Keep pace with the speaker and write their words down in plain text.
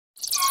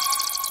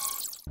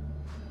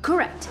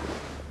Correct.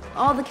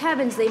 All the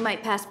cabins they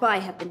might pass by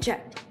have been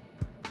checked.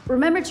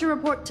 Remember to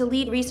report to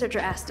lead researcher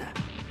Asta.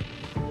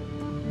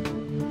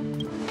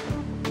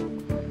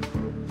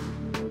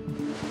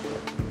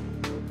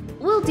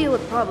 We'll deal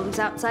with problems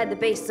outside the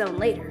base zone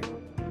later.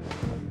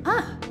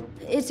 Ah,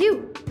 it's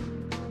you.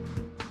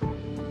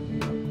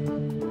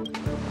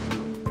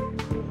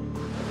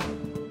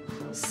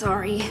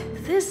 Sorry,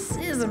 this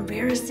is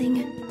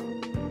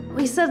embarrassing.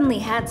 We suddenly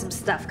had some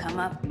stuff come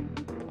up.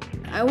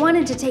 I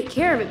wanted to take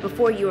care of it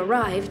before you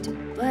arrived,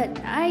 but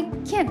I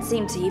can't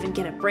seem to even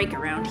get a break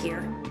around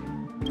here.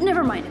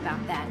 Never mind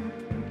about that.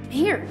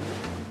 Here,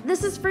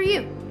 this is for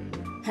you.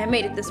 I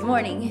made it this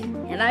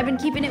morning, and I've been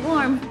keeping it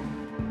warm.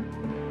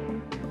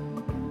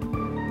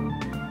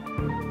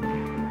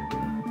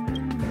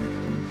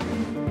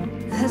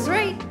 That's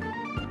right.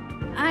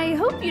 I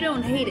hope you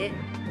don't hate it.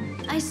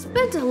 I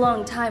spent a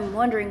long time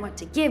wondering what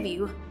to give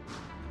you.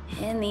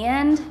 In the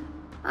end,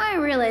 I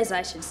realized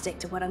I should stick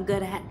to what I'm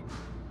good at.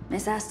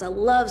 Miss Asta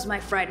loves my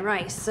fried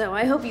rice, so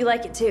I hope you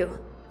like it too.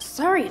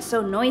 Sorry it's so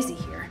noisy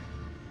here.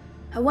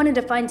 I wanted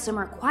to find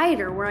somewhere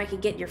quieter where I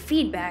could get your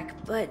feedback,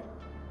 but...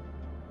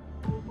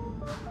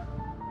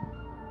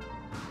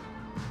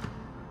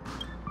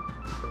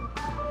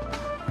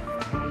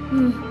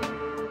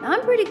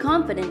 I'm pretty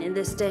confident in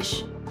this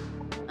dish.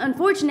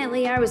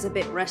 Unfortunately, I was a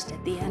bit rushed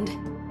at the end.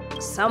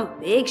 Some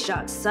big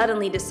shot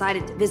suddenly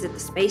decided to visit the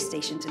space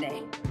station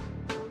today.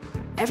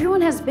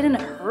 Everyone has been in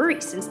a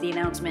hurry since the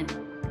announcement.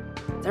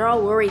 They're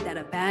all worried that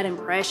a bad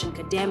impression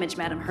could damage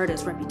Madame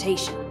Herta's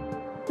reputation.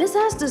 Miss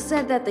Asta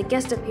said that the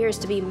guest appears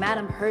to be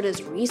Madame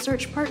Herta's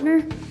research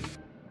partner.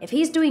 If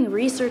he's doing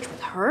research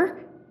with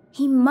her,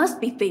 he must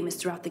be famous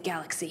throughout the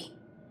galaxy.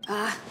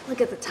 Look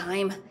at the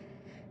time.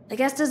 The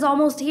guest is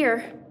almost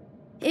here.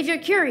 If you're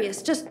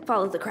curious, just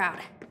follow the crowd.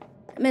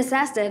 Miss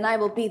Asta and I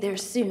will be there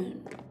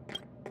soon.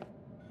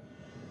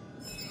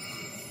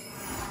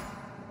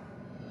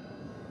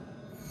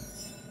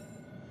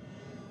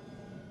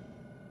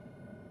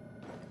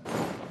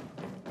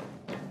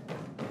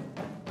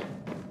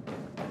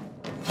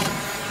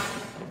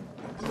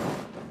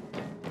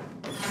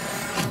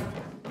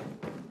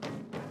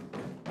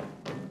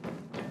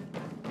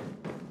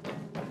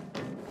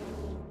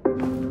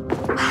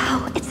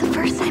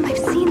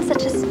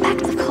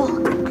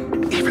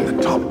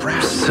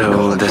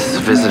 So this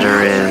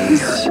visitor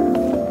is...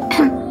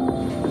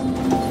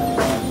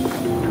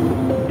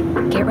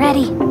 Get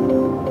ready.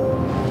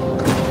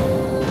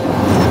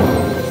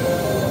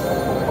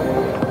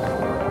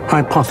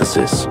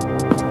 Hypothesis.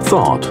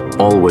 Thought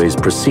always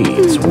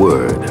precedes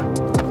word.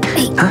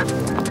 Huh?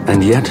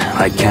 And yet,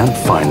 I can't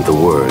find the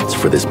words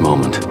for this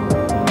moment.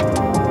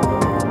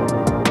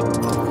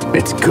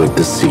 It's good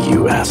to see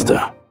you,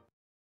 Asta.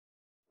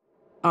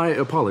 I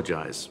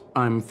apologize.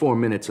 I'm 4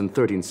 minutes and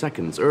 13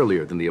 seconds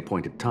earlier than the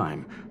appointed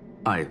time.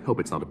 I hope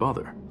it's not a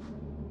bother.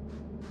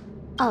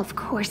 Of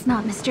course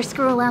not, Mr.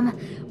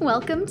 Screwllum.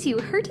 Welcome to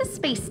Herta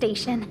Space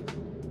Station.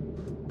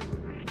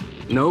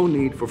 No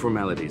need for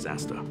formalities,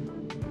 Asta.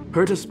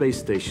 Herta Space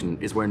Station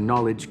is where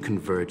knowledge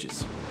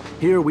converges.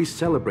 Here we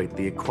celebrate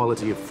the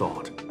equality of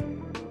thought.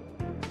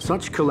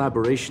 Such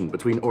collaboration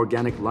between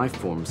organic life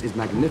forms is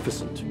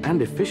magnificent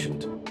and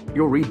efficient.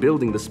 You're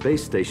rebuilding the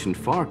space station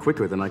far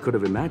quicker than I could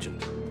have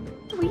imagined.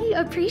 We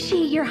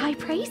appreciate your high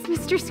praise,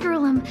 Mr.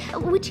 Screwllum.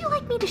 Would you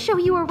like me to show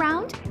you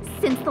around?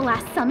 Since the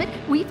last summit,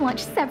 we've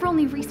launched several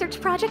new research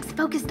projects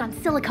focused on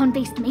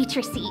silicone-based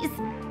matrices.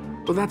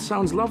 Well, that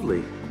sounds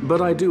lovely,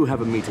 but I do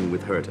have a meeting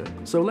with Herta,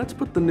 so let's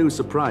put the new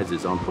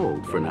surprises on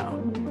hold for now.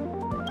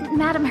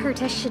 Madame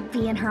Herta should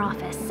be in her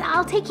office.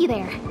 I'll take you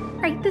there.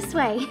 Right this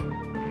way.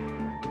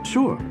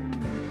 Sure.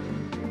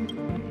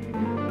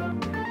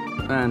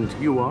 And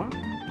you are?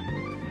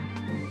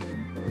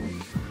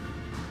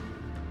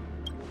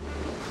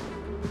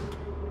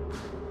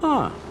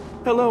 Ah,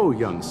 hello,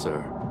 young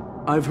sir.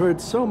 I've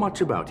heard so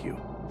much about you.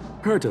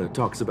 Herta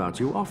talks about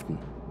you often.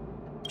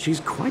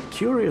 She's quite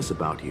curious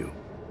about you,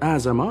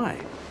 as am I.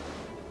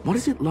 What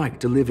is it like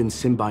to live in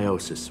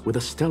symbiosis with a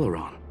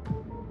Stellaron?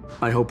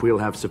 I hope we'll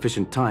have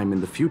sufficient time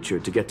in the future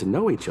to get to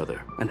know each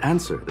other and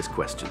answer this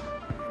question.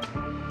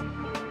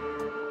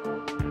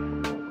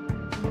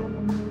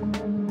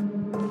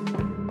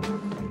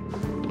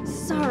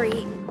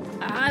 Sorry,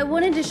 I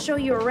wanted to show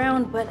you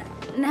around, but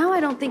now I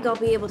don't think I'll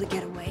be able to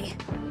get away.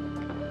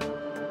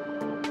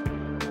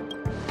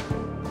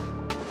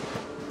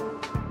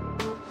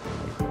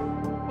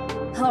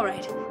 All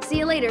right, see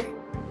you later.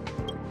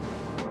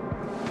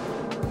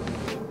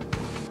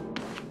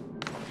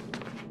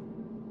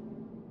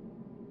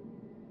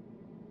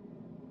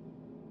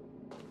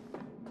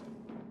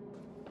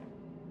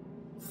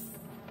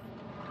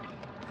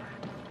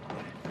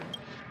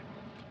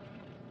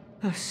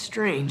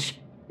 Strange.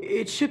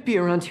 It should be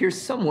around here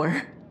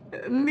somewhere.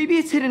 Maybe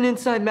it's hidden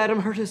inside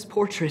Madame Herta's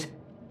portrait.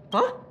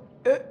 Huh?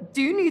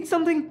 Do you need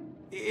something?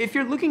 If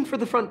you're looking for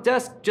the front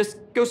desk, just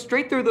go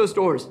straight through those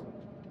doors.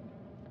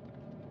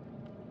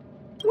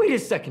 Wait a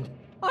second.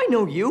 I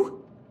know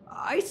you.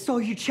 I saw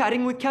you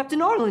chatting with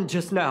Captain Arlen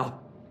just now.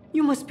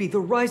 You must be the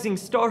rising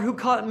star who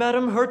caught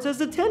Madame Herta's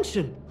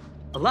attention.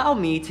 Allow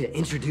me to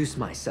introduce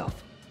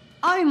myself.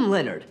 I'm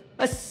Leonard,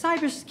 a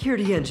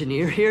cybersecurity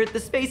engineer here at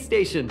the space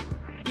station.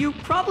 You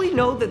probably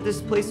know that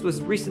this place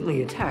was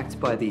recently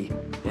attacked by the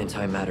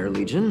Antimatter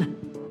Legion.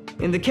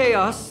 In the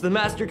chaos, the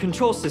master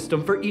control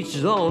system for each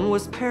zone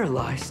was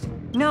paralyzed.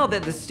 Now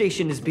that the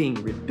station is being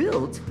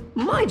rebuilt,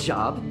 my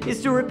job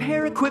is to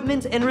repair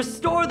equipment and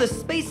restore the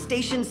space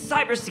station's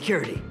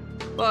cybersecurity.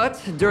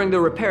 But during the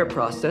repair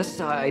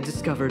process, I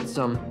discovered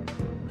some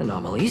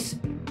anomalies.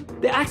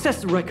 The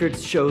access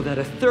records show that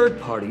a third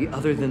party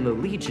other than the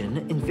Legion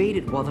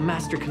invaded while the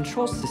master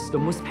control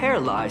system was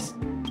paralyzed.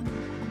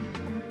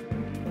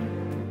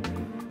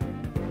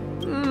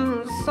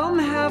 Some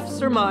have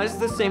surmised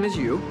the same as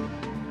you.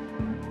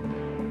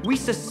 We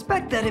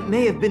suspect that it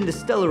may have been the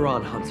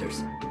Stellaron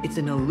Hunters. It's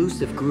an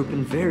elusive group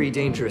and very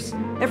dangerous.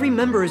 Every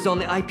member is on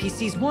the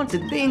IPC's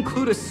wanted. They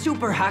include a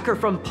super hacker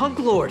from Punk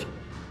Lord.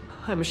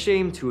 I'm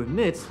ashamed to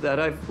admit that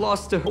I've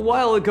lost her. A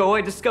while ago,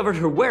 I discovered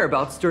her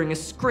whereabouts during a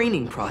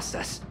screening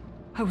process.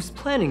 I was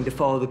planning to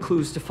follow the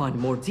clues to find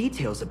more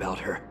details about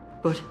her,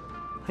 but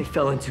I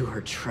fell into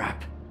her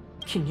trap.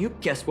 Can you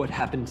guess what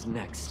happened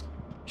next?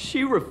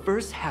 She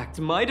reverse hacked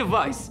my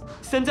device,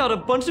 sent out a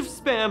bunch of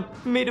spam,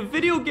 made a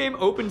video game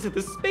open to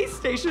the space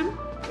station,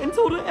 and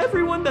told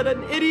everyone that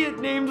an idiot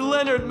named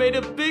Leonard made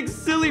a big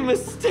silly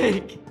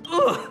mistake.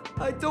 Ugh,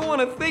 I don't want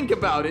to think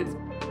about it.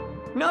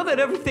 Now that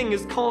everything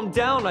is calmed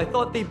down, I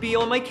thought they'd be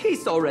on my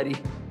case already.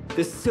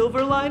 The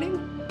silver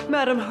lining?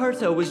 Madame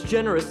Herta was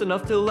generous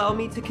enough to allow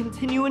me to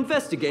continue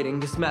investigating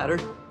this matter.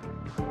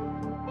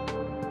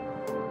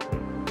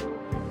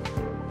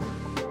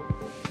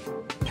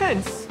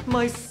 Hence,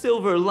 my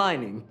silver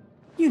lining.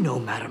 You know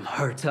Madame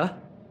Herta.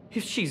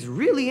 If she's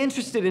really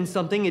interested in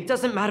something, it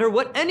doesn't matter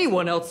what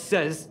anyone else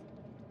says.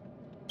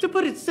 To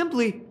put it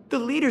simply, the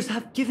leaders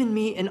have given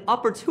me an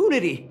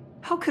opportunity.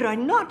 How could I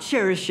not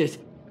cherish it?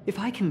 If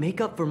I can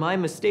make up for my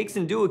mistakes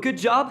and do a good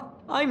job,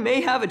 I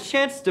may have a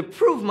chance to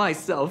prove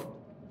myself.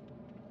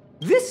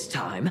 This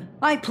time,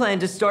 I plan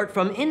to start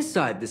from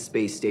inside the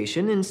space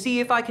station and see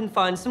if I can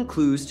find some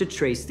clues to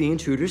trace the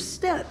intruder's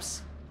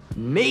steps.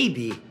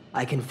 Maybe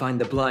I can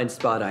find the blind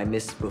spot I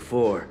missed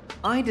before.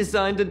 I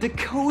designed a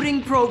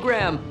decoding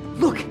program.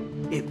 Look,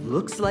 it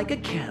looks like a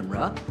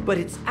camera, but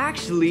it's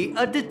actually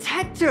a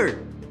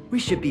detector. We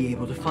should be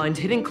able to find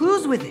hidden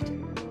clues with it.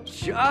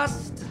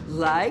 Just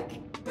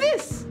like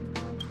this.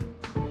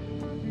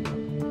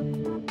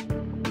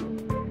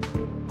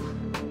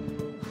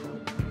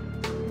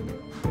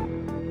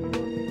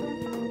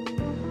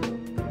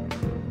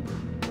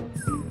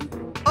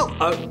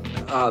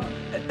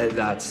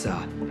 That's,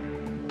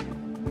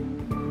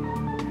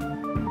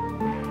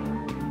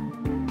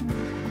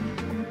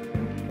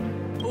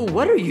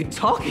 What are you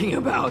talking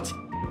about?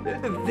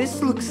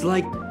 This looks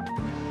like...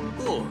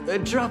 Oh, a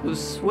drop of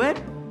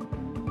sweat?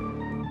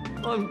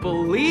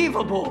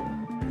 Unbelievable!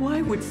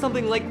 Why would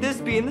something like this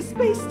be in the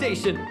space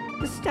station?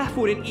 The staff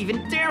wouldn't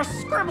even dare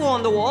scribble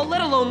on the wall,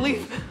 let alone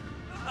leave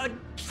a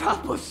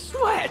drop of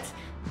sweat!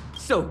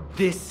 So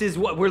this is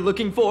what we're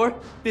looking for?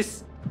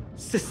 This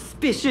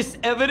suspicious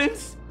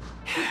evidence?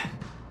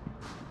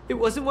 It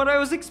wasn't what I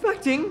was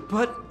expecting,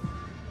 but...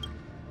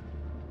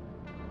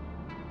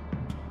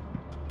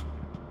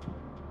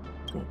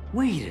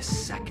 Wait a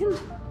second.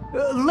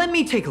 Let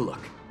me take a look.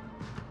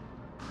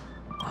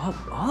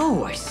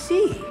 Oh, I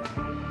see.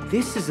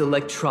 This is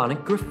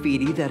electronic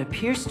graffiti that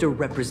appears to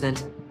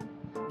represent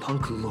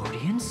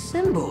Punklordian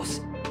symbols.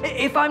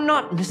 If I'm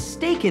not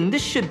mistaken,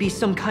 this should be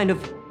some kind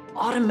of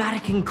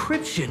automatic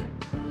encryption.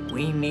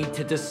 We need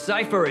to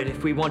decipher it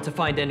if we want to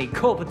find any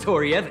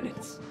culpatory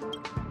evidence.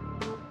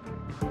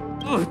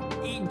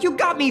 Ugh, you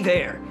got me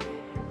there.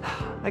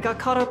 I got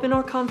caught up in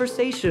our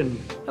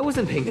conversation. I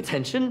wasn't paying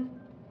attention.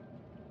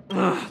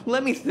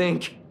 Let me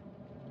think.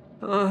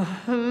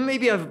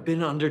 Maybe I've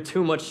been under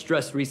too much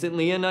stress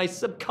recently and I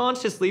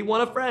subconsciously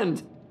want a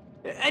friend.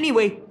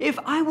 Anyway, if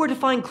I were to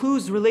find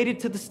clues related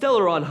to the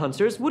Stellaron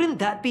Hunters, wouldn't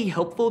that be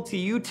helpful to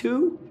you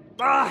too?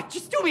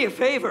 Just do me a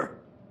favor.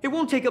 It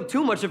won't take up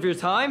too much of your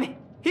time.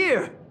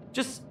 Here,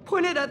 just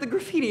point it at the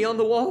graffiti on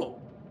the wall.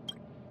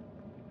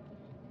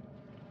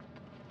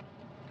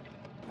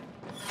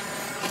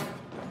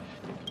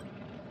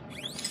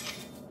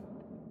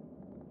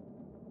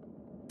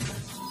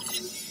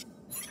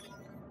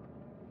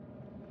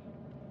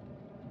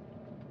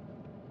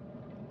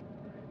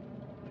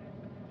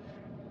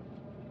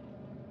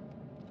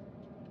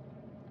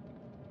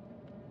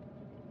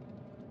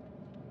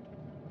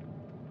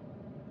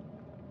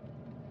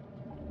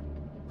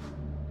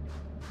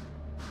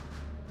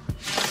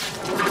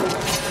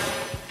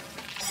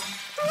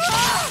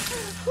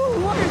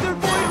 Why are there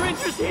void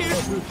rangers here?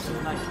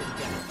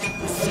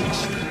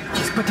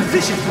 It's but a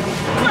vision.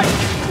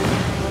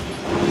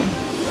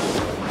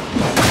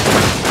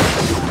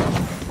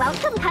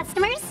 Welcome,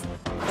 customers.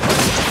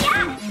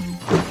 Yeah!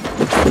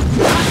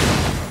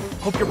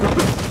 Hope you're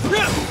prepared.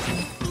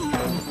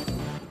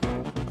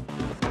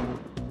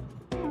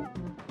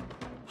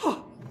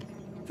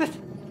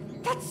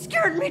 That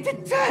scared me to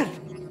death!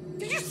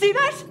 Did you see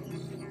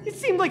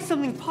like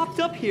something popped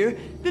up here,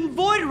 then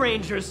Void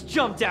Rangers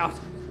jumped out.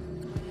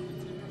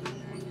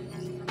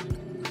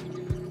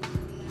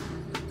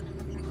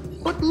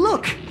 But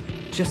look!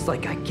 Just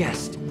like I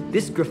guessed,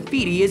 this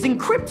graffiti is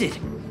encrypted.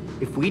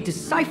 If we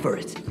decipher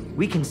it,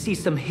 we can see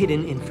some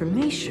hidden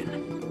information.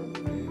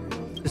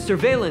 The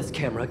surveillance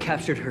camera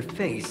captured her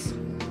face.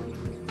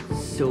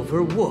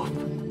 Silver Wolf.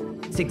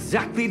 It's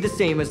exactly the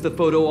same as the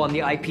photo on the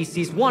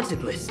IPC's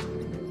wanted list.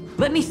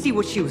 Let me see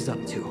what she was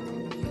up to.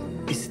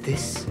 Is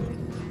this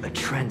a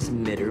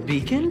transmitter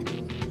beacon?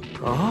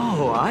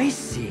 Oh, I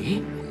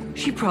see.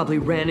 She probably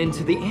ran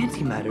into the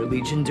Antimatter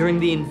Legion during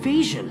the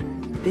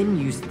invasion, then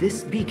used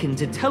this beacon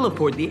to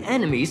teleport the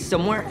enemies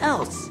somewhere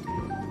else.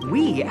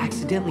 We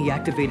accidentally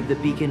activated the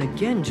beacon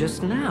again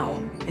just now,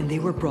 and they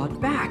were brought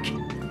back.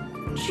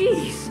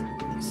 Jeez,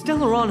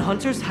 Stellaron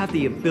hunters have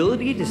the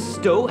ability to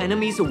stow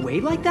enemies away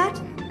like that?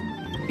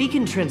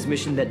 Beacon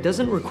transmission that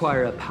doesn't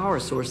require a power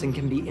source and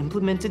can be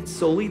implemented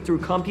solely through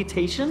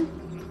computation?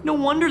 No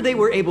wonder they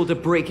were able to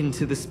break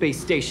into the space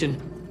station.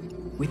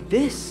 With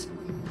this,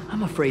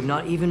 I'm afraid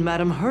not even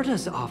Madame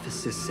Herta's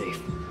office is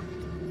safe.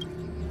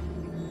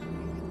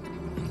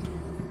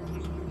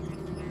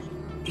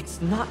 It's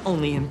not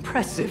only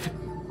impressive,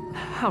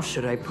 how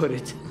should I put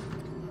it?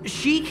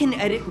 She can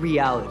edit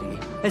reality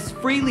as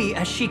freely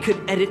as she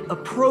could edit a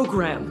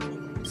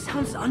program.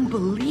 Sounds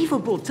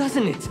unbelievable,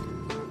 doesn't it?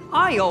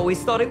 I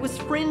always thought it was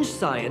fringe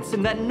science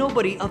and that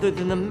nobody other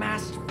than the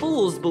masked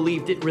fools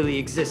believed it really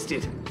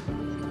existed.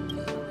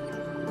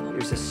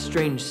 There's a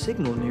strange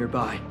signal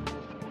nearby.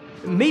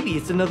 Maybe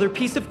it's another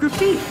piece of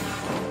graffiti.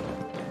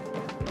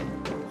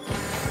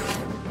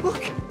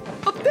 Look,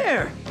 up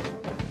there!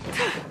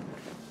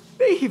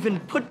 They even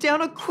put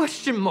down a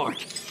question mark.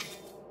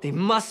 They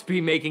must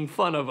be making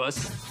fun of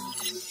us.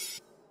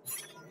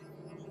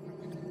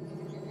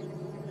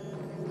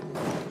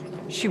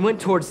 She went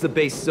towards the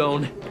base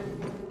zone.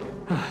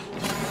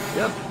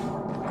 Yep.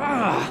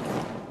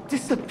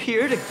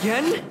 Disappeared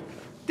again?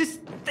 This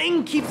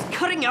thing keeps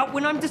cutting out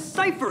when I'm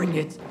deciphering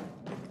it.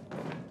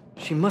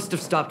 She must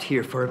have stopped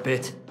here for a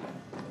bit.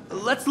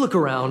 Let's look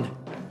around.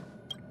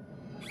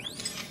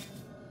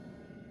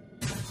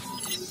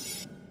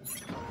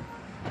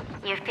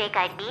 Your fake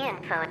ID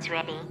info is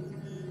ready.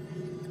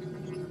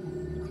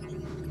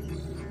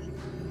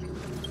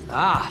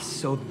 Ah,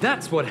 so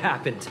that's what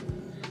happened.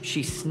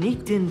 She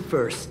sneaked in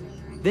first,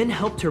 then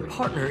helped her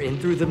partner in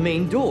through the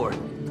main door.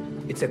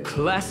 It's a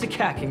classic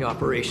hacking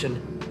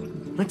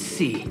operation. Let's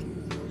see.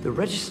 The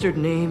registered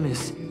name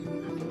is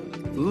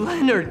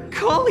Leonard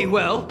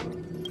Collywell.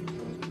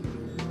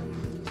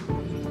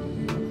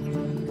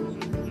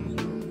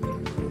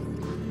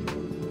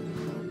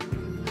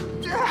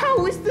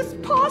 How is this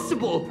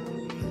possible?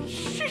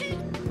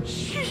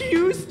 She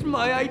used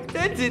my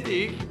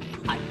identity.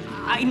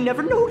 I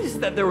never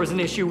noticed that there was an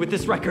issue with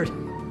this record.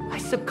 I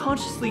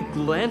subconsciously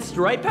glanced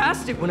right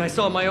past it when I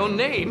saw my own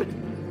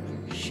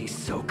name. She's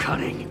so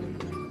cunning.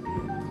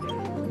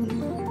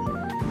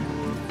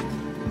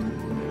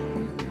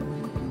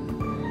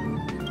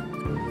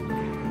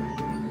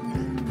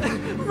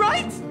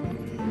 Right?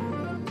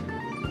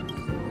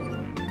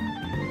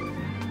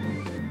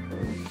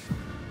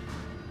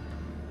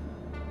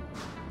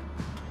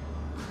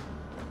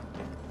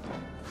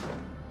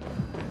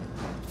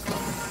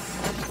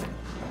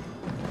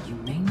 You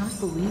may not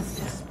believe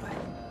this, but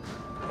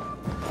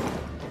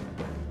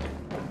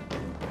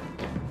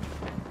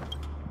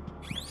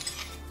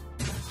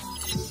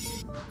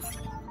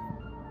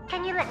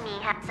Can you let me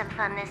have some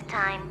fun this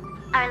time?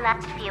 Our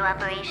last few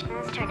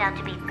operations turned out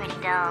to be pretty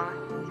dull.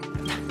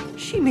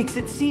 She makes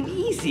it seem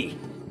easy.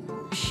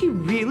 Is she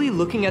really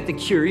looking at the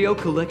Curio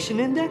Collection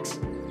Index?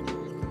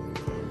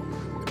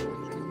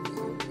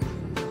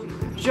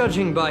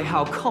 Judging by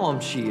how calm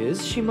she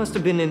is, she must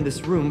have been in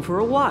this room for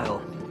a while.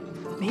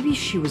 Maybe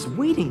she was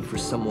waiting for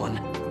someone.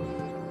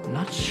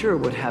 Not sure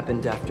what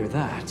happened after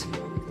that.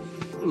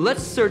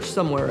 Let's search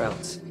somewhere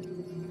else.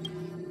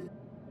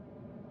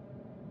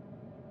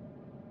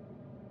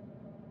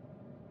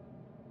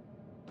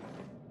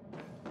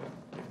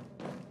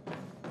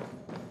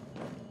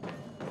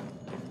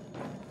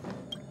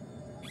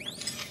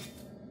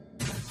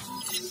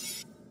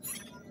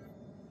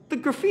 The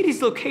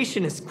graffiti's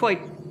location is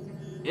quite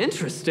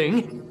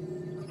interesting.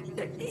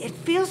 It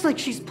feels like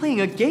she's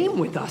playing a game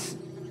with us.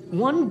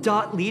 One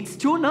dot leads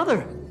to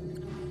another.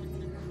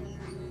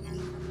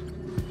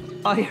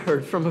 I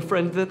heard from a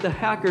friend that the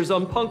hackers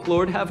on Punk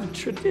Lord have a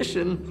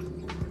tradition.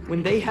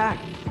 When they hack,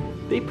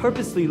 they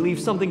purposely leave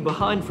something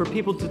behind for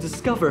people to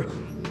discover.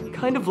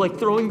 Kind of like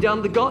throwing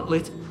down the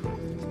gauntlet.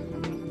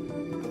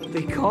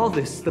 They call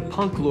this the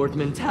Punk Lord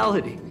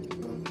mentality.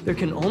 There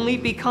can only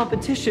be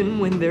competition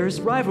when there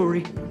is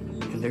rivalry.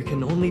 And there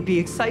can only be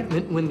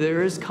excitement when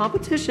there is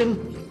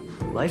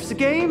competition. Life's a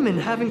game, and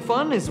having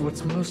fun is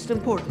what's most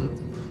important.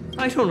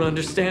 I don't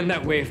understand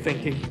that way of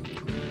thinking.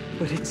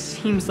 But it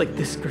seems like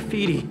this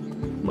graffiti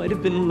might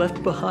have been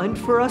left behind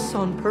for us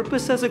on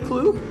purpose as a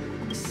clue.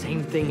 The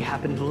same thing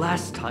happened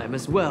last time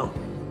as well.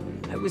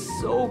 I was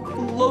so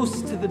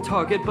close to the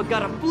target, but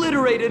got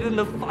obliterated in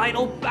the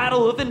final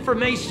battle of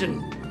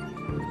information.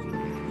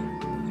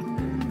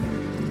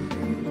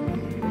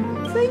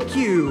 Thank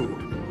you.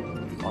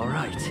 All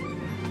right,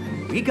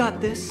 we got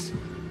this.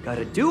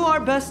 Gotta do our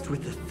best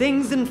with the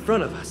things in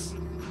front of us.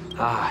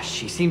 Ah,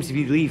 she seems to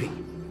be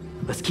leaving.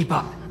 Let's keep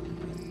up.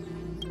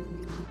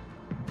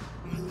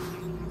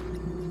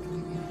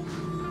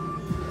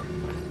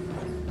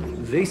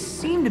 They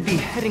seem to be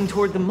heading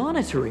toward the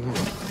monitoring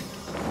room.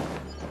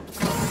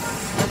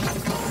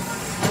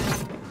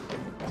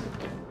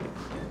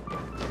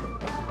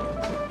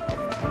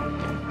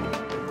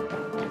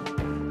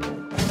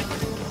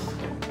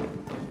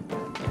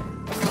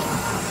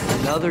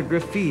 Another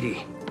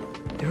graffiti.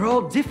 They're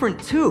all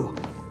different too.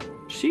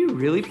 She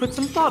really put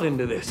some thought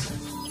into this.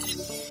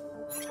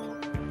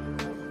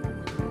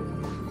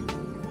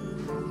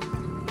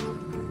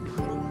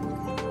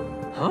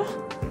 Huh?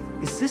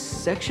 Is this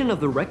section of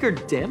the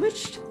record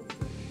damaged?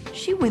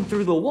 She went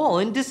through the wall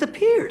and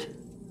disappeared.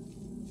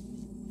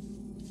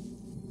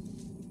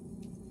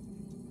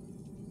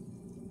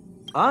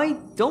 I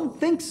don't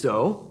think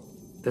so.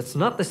 That's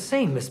not the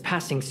same as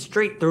passing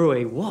straight through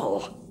a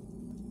wall.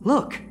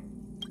 Look.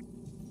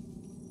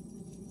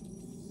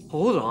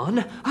 Hold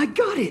on, I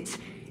got it!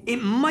 It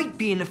might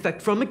be an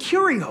effect from a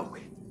curio.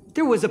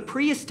 There was a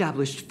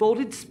pre-established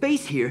folded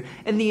space here,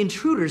 and the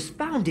intruders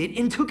found it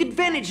and took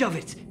advantage of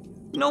it.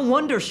 No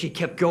wonder she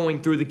kept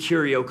going through the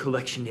curio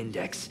collection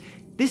index.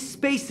 This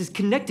space is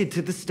connected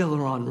to the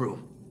Stellaron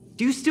room.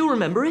 Do you still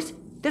remember it?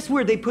 That's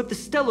where they put the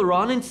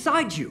Stellaron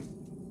inside you.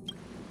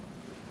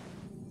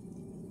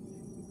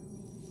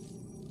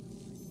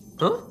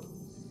 Huh?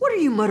 What are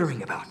you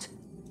muttering about?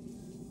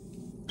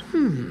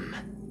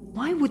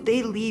 Why would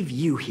they leave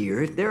you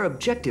here if their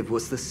objective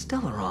was the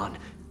Stellaron?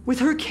 With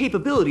her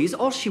capabilities,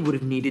 all she would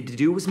have needed to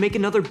do was make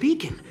another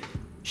beacon.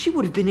 She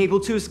would have been able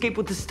to escape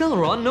with the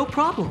Stellaron, no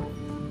problem.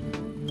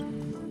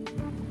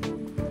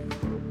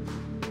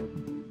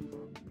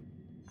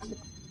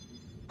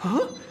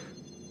 Huh?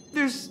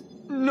 There's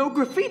no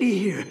graffiti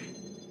here.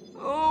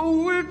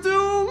 Oh, we're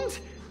doomed!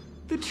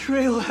 The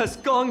trail has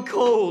gone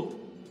cold.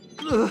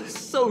 Ugh,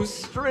 so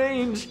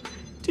strange.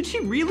 Did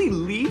she really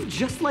leave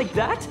just like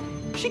that?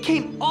 She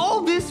came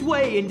all this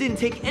way and didn't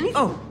take any—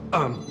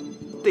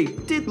 they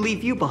did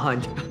leave you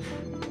behind.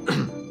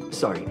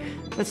 Sorry,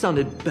 that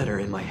sounded better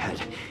in my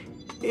head.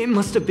 It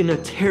must have been a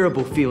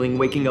terrible feeling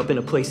waking up in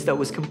a place that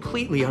was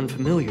completely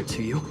unfamiliar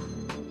to you.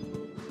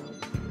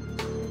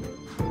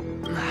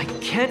 I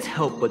can't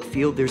help but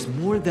feel there's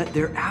more that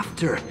they're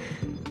after.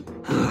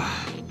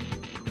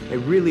 I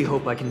really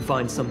hope I can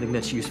find something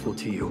that's useful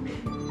to you.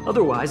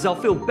 Otherwise, I'll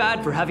feel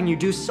bad for having you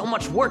do so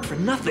much work for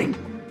nothing.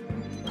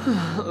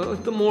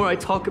 The more I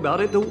talk about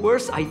it, the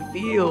worse I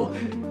feel.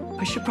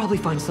 I should probably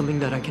find something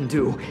that I can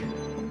do.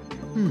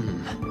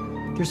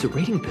 There's a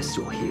rating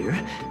pistol here.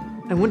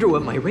 I wonder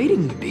what my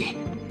rating would be.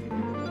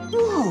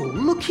 Whoa,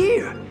 look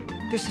here!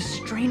 There's a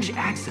strange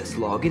access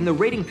log in the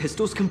rating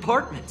pistol's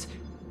compartment.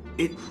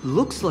 It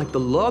looks like the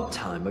log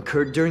time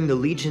occurred during the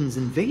Legion's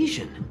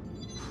invasion.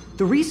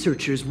 The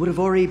researchers would have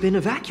already been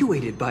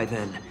evacuated by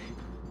then.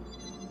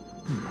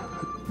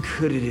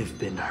 Could it have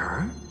been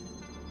her?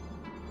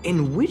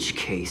 In which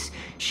case,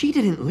 she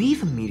didn't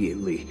leave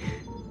immediately.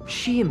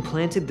 She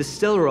implanted the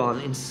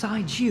Stellaron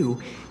inside you,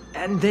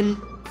 and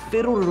then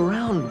fiddled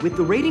around with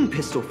the rating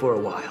pistol for a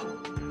while.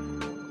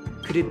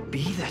 Could it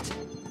be that—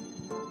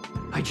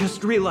 I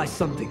just realized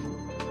something.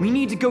 We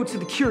need to go to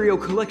the curio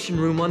collection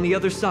room on the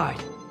other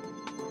side.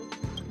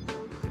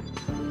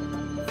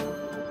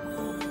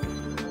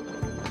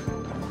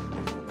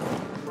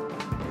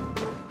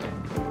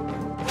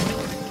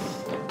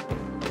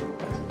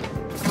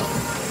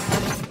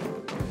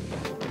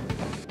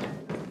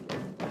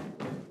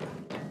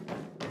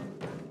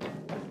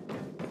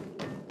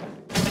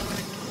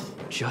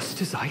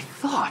 Just as I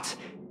thought.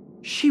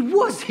 She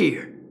was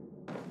here.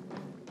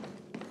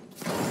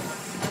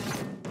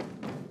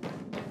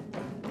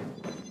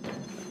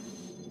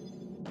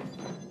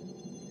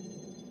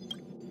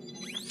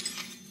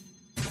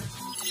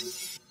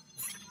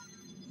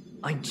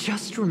 I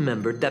just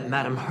remembered that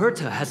Madame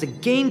Herta has a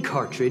game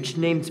cartridge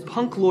named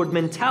Punk Lord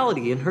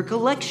Mentality in her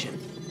collection.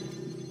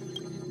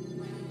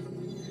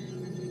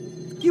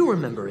 You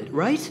remember it,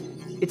 right?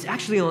 It's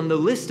actually on the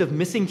list of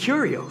missing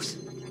curios.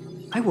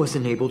 I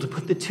wasn't able to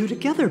put the two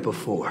together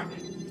before.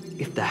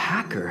 If the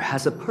hacker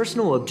has a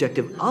personal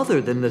objective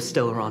other than the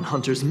Stellaron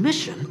Hunter's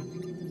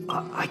mission—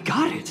 I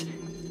got it!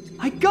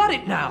 I got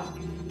it now!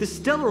 The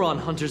Stellaron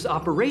Hunter's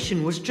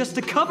operation was just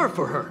a cover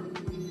for her.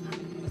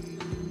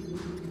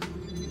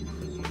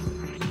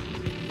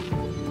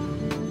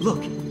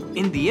 Look,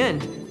 in the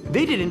end,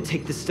 they didn't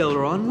take the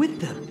Stellaron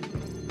with them.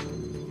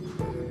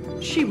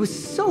 She was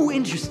so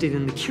interested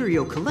in the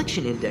Curio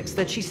Collection Index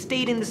that she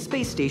stayed in the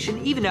space station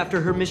even after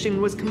her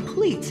mission was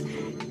complete.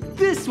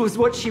 This was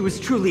what she was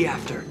truly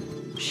after.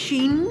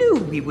 She knew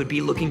we would be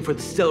looking for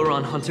the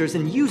Stellaron Hunters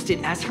and used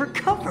it as her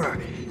cover.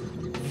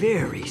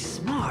 Very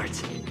smart.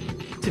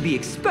 To be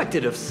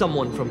expected of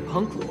someone from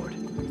Punk Lord.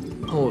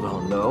 Hold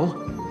on,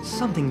 though.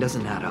 Something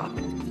doesn't add up.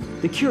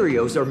 The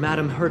curios are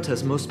Madame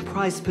Herta's most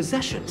prized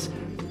possessions.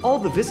 All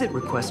the visit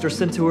requests are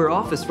sent to her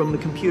office from the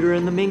computer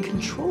in the main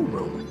control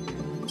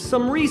room.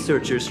 Some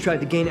researchers tried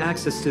to gain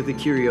access to the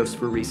curios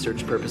for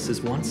research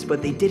purposes once,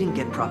 but they didn't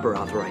get proper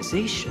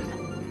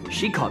authorization.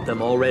 She caught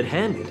them all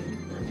red-handed.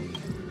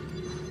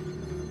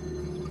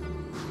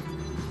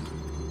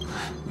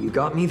 You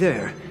got me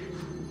there.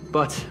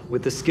 But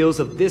with the skills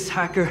of this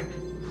hacker,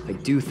 I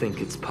do think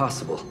it's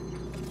possible.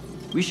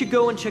 We should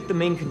go and check the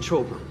main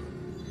control room.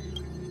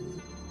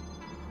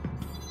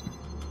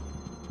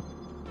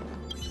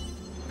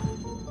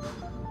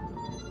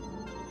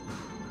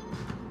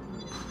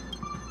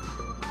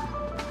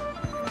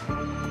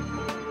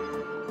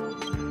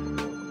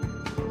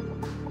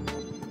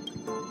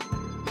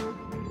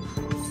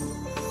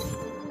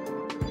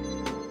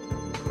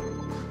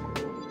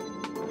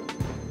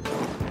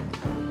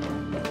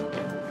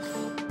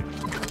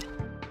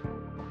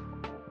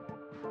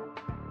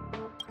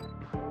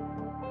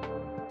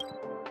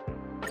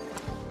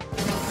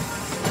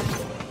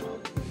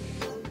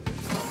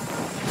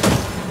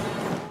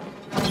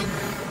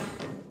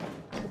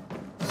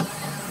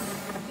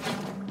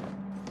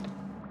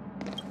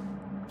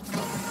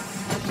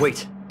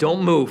 Wait,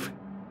 don't move.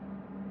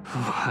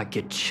 I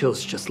get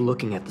chills just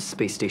looking at the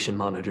space station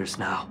monitors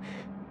now.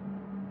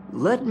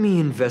 Let me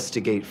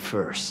investigate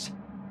first.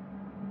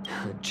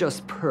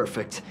 Just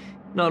perfect.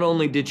 Not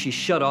only did she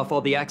shut off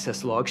all the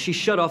access logs, she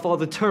shut off all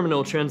the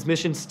terminal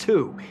transmissions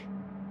too.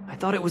 I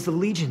thought it was the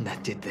Legion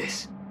that did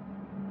this.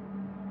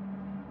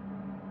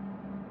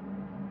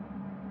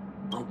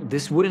 Well,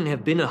 this wouldn't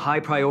have been a high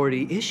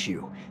priority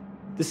issue.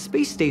 The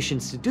space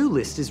station's to-do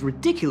list is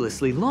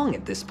ridiculously long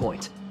at this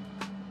point.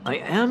 I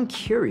am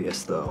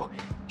curious, though.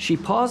 She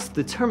paused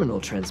the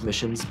terminal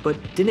transmissions, but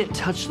didn't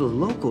touch the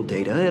local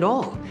data at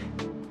all.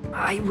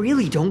 I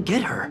really don't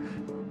get her.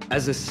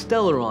 As a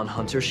Stellaron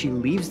hunter, she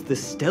leaves the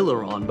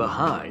Stellaron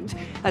behind.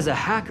 As a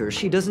hacker,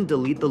 she doesn't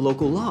delete the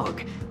local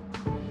log.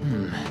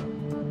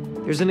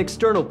 There's an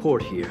external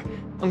port here.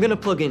 I'm gonna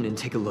plug in and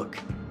take a look.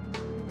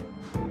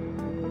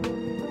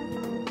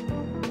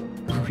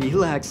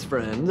 Relax,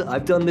 friend.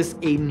 I've done this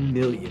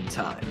 1,000,000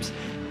 times.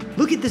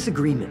 Look at this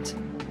agreement.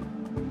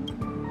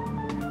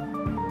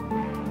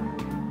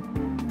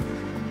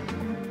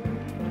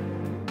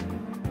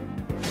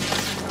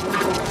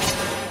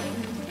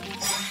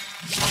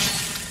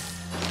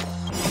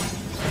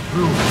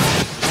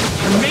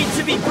 You're made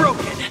to be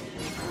broken!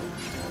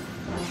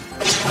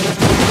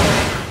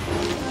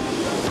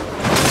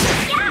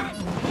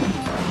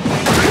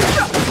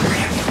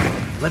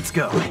 Let's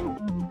go.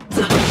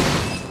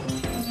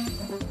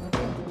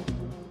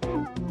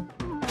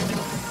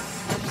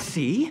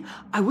 See?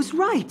 I was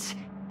right.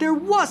 There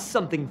was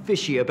something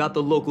fishy about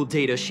the local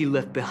data she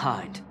left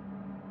behind.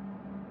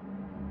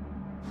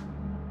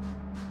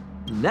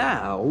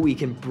 Now we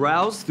can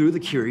browse through the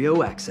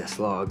curio access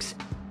logs.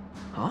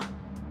 Huh?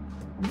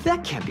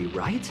 That can't be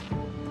right.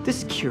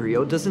 This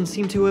curio doesn't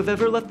seem to have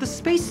ever left the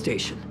space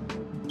station.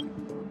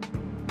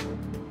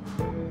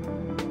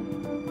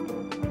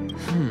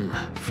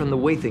 From the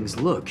way things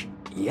look,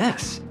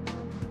 yes.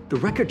 The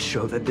records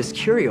show that this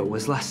curio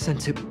was last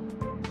sent to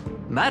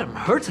Madame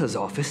Herta's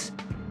office,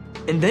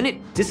 and then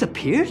it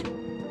disappeared?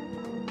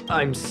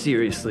 I'm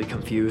seriously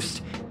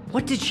confused.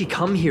 What did she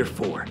come here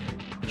for?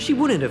 She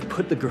wouldn't have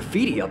put the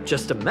graffiti up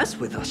just to mess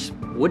with us,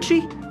 would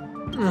she?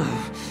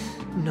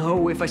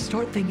 No, if I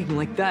start thinking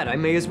like that, I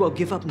may as well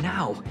give up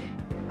now.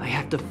 I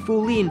have to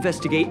fully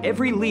investigate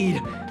every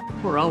lead,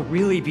 or I'll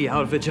really be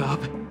out of a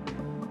job.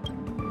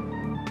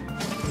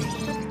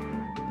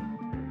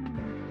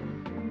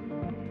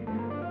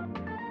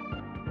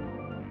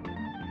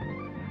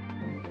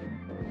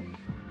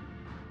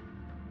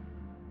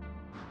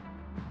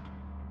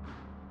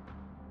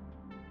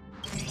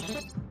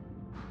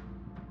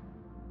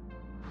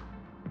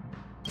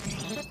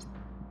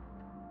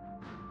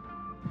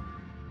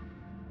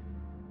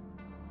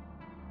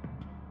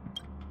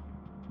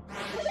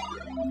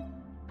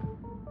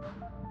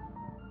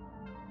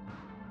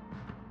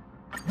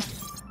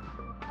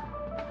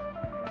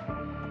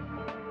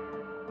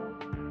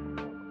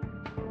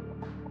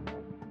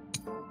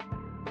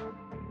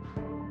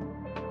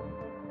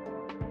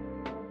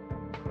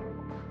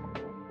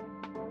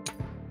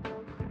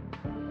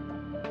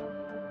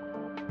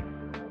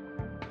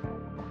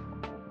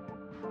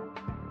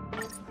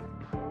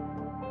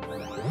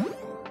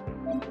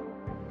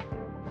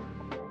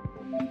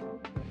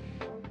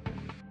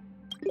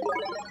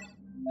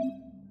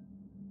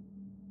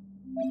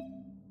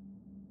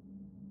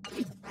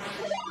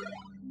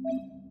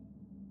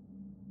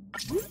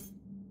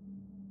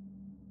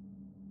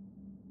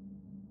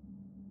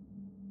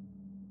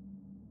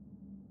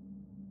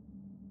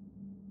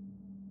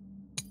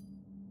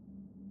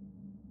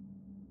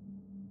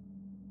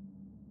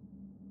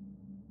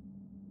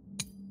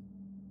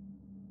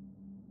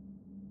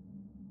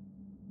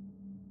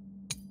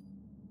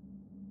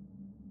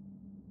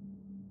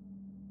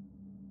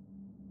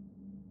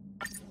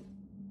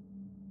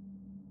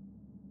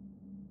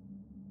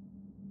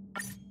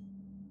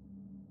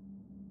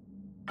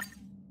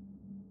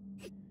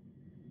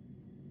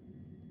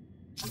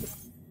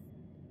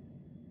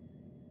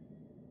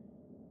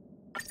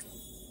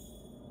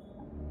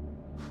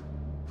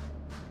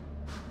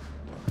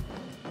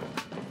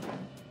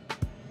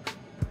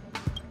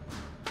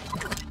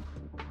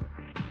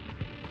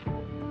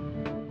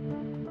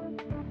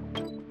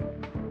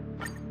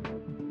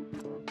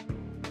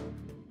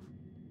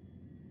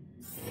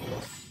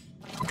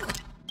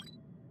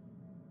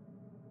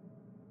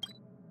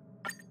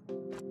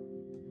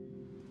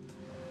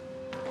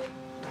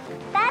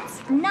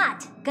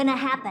 Not gonna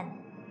happen.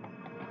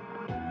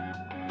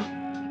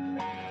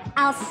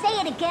 I'll say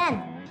it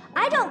again.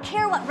 I don't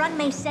care what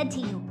Runmei said to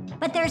you,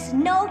 but there's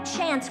no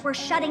chance we're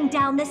shutting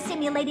down the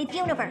simulated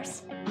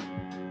universe.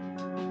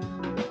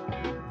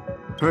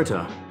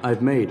 Herta,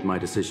 I've made my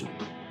decision.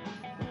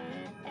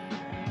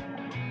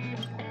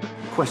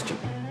 Question.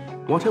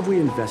 What have we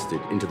invested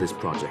into this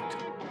project?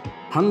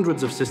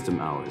 Hundreds of system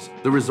hours,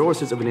 the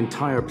resources of an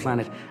entire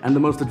planet, and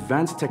the most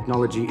advanced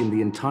technology in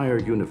the entire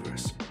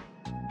universe.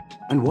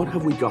 And what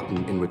have we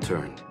gotten in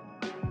return?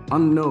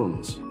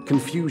 Unknowns,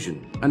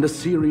 confusion, and a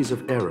series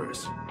of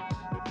errors.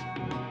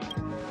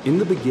 In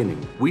the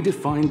beginning, we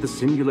defined the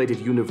simulated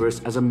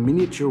universe as a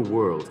miniature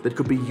world that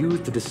could be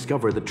used to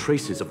discover the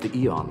traces of the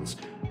eons.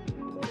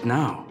 But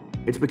now,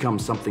 it's become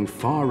something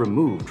far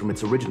removed from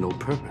its original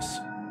purpose.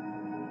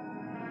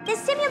 The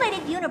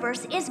simulated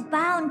universe is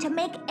bound to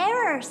make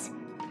errors.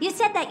 You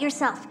said that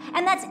yourself,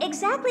 and that's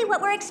exactly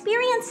what we're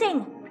experiencing.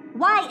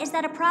 Why is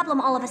that a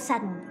problem all of a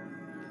sudden?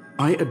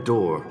 I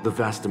adore the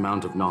vast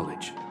amount of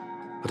knowledge,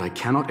 but I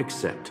cannot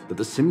accept that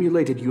the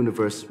simulated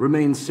universe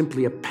remains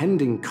simply a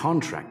pending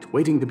contract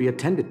waiting to be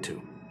attended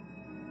to.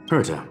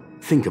 Herta,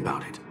 think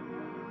about it.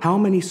 How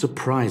many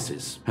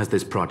surprises has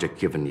this project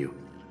given you?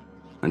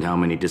 And how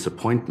many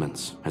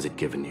disappointments has it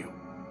given you?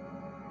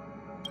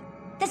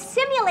 The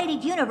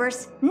simulated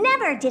universe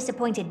never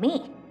disappointed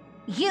me.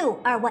 You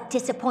are what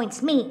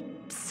disappoints me,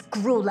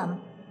 Screwllum.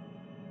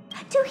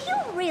 Do you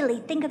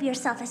really think of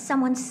yourself as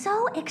someone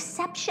so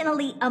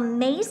exceptionally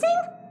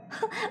amazing?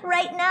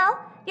 Right now,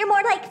 you're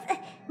more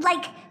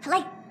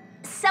like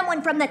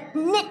someone from the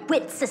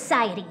Nitwit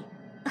Society.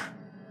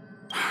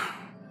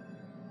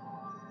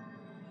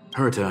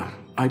 Herta,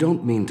 I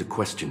don't mean to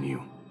question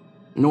you,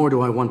 nor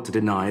do I want to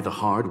deny the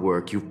hard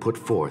work you've put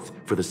forth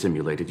for the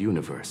simulated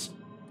universe.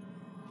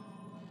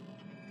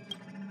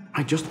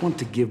 I just want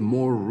to give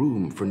more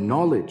room for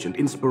knowledge and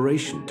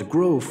inspiration to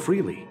grow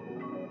freely.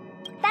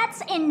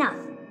 That's enough.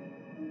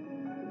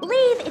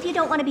 Leave if you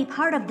don't want to be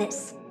part of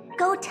this.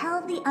 Go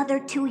tell the other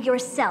two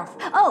yourself.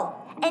 Oh,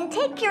 and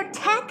take your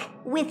tech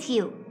with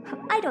you.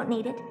 I don't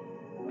need it.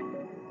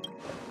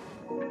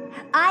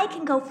 I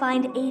can go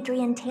find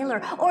Adrian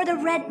Taylor, or the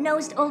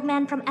red-nosed old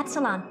man from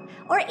Epsilon,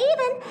 or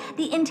even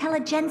the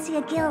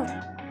Intelligentsia Guild.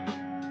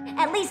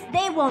 At least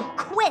they won't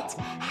quit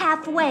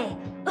halfway.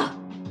 Ugh.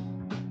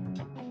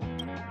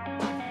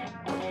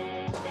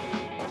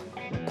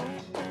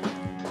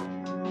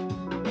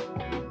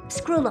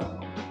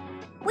 Screwllum,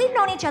 we've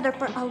known each other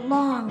for a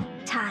long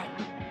time.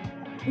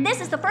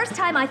 This is the first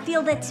time I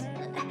feel that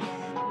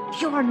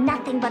you're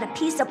nothing but a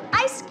piece of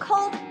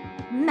ice-cold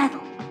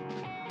metal.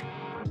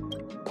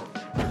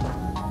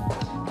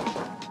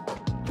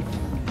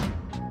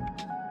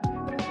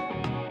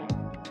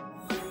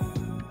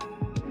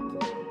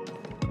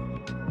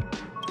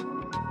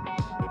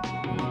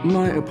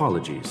 My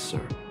apologies,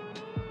 sir.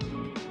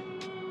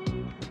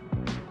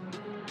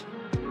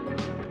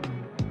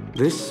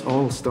 This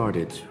all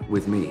started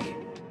with me.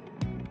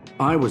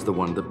 I was the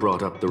one that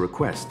brought up the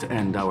request to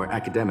end our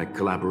academic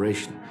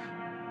collaboration.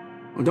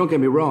 Don't get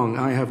me wrong,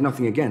 I have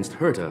nothing against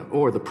Herta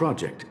or the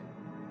project.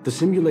 The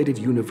simulated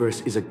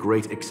universe is a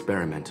great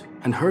experiment,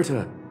 and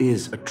Herta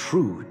is a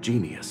true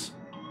genius.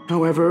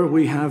 However,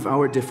 we have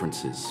our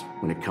differences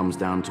when it comes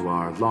down to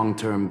our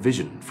long-term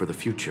vision for the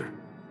future.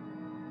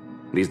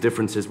 These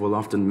differences will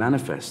often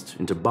manifest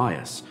into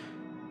bias,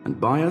 and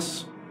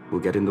bias will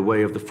get in the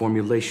way of the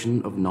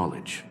formulation of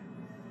knowledge.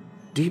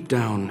 Deep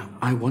down,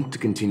 I want to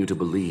continue to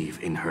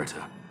believe in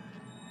Herta.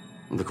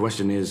 The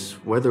question is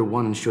whether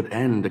one should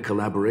end a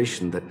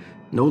collaboration that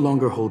no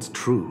longer holds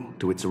true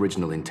to its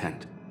original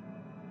intent.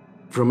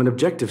 From an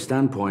objective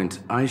standpoint,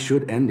 I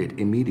should end it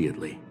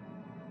immediately.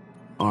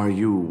 Are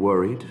you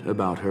worried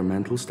about her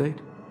mental state?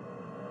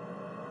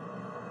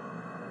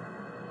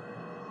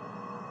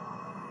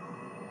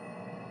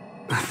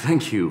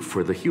 Thank you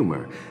for the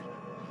humor.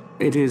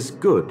 It is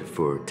good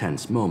for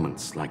tense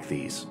moments like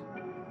these.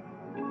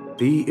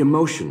 The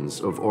emotions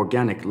of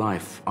organic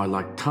life are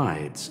like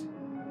tides.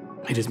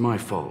 It is my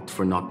fault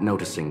for not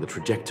noticing the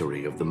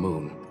trajectory of the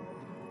moon.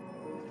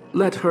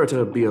 Let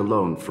Herta be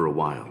alone for a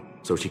while,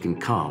 so she can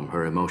calm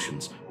her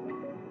emotions.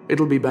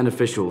 It'll be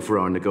beneficial for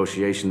our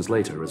negotiations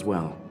later as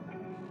well.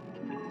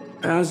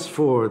 As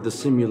for the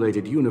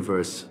simulated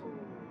universe,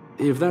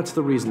 if that's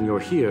the reason you're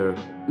here,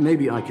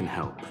 maybe I can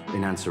help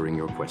in answering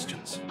your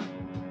questions.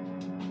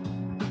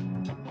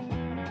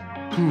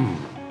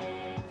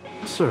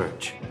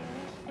 Search.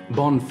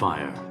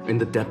 Bonfire in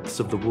the depths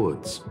of the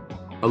woods.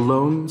 A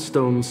lone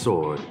stone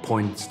sword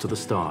points to the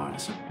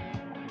stars.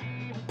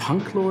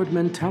 Punk Lord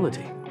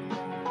mentality.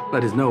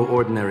 That is no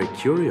ordinary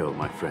curio,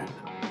 my friend.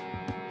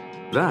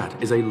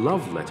 That is a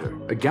love letter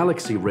a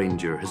Galaxy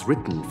Ranger has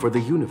written for the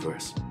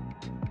universe.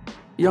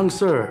 Young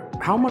sir,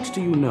 how much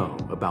do you know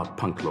about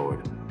Punk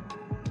Lord?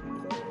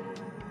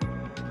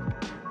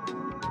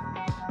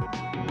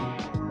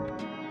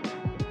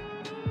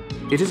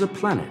 It is a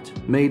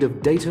planet made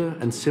of data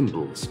and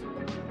symbols.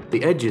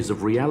 The edges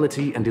of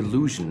reality and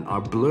illusion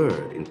are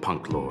blurred in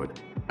Punk Lord,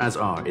 as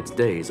are its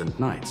days and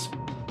nights.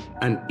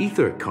 An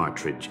ether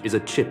cartridge is a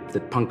chip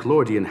that Punk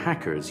Lordian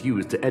hackers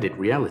use to edit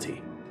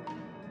reality.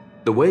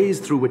 The ways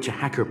through which a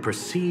hacker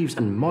perceives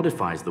and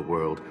modifies the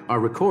world are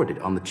recorded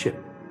on the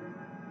chip.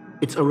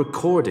 It's a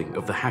recording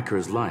of the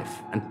hacker's life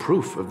and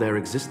proof of their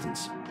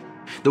existence.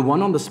 The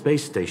one on the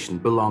space station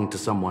belonged to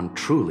someone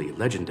truly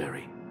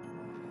legendary.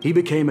 He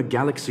became a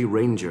Galaxy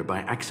Ranger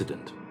by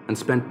accident and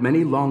spent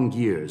many long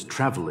years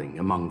traveling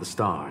among the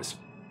stars.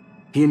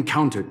 He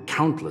encountered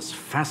countless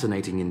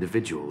fascinating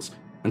individuals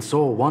and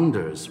saw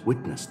wonders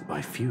witnessed by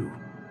few.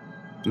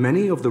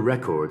 Many of the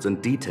records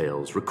and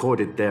details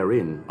recorded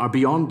therein are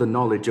beyond the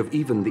knowledge of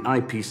even the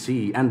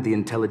IPC and the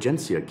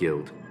Intelligentsia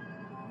Guild.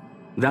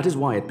 That is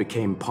why it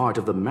became part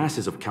of the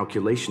masses of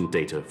calculation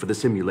data for the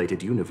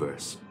simulated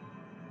universe.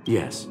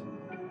 Yes,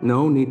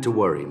 no need to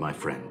worry, my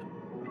friend.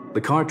 The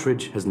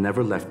cartridge has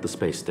never left the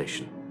space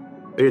station.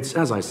 It's,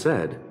 as I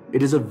said,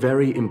 it is a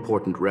very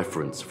important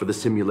reference for the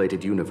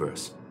simulated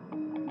universe.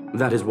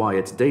 That is why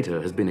its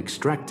data has been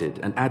extracted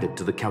and added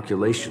to the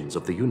calculations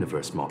of the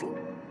universe model.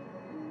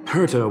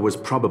 Herta was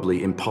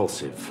probably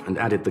impulsive and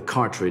added the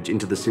cartridge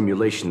into the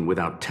simulation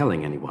without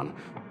telling anyone,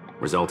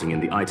 resulting in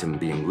the item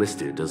being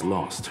listed as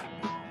lost.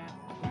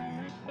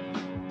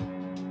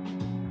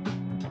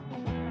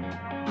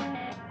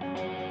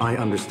 I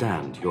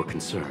understand your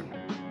concern.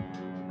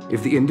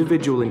 If the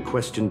individual in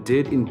question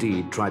did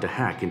indeed try to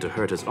hack into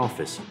Herta's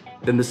office,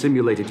 then the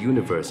simulated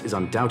universe is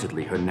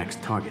undoubtedly her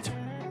next target.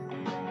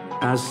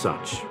 As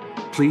such,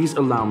 please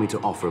allow me to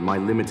offer my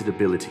limited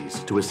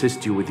abilities to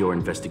assist you with your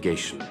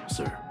investigation,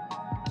 sir.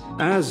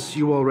 As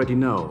you already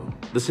know,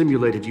 the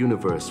simulated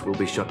universe will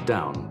be shut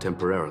down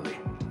temporarily.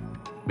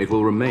 It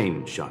will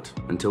remain shut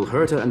until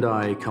Herta and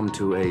I come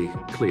to a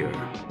clear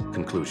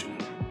conclusion.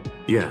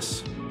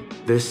 Yes,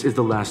 this is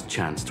the last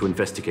chance to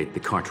investigate the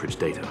cartridge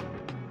data.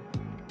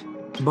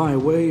 By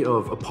way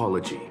of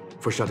apology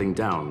for shutting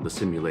down the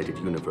simulated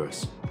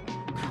universe,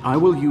 I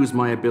will use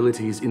my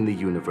abilities in the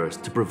universe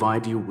to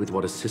provide you with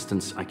what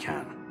assistance I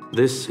can.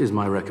 This is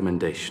my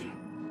recommendation.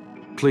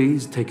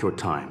 Please take your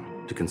time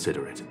to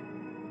consider it.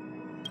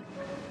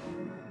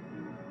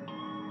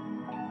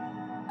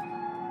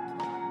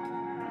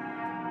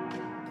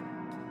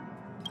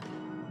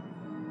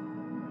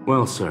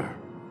 Well, sir,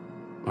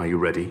 are you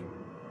ready?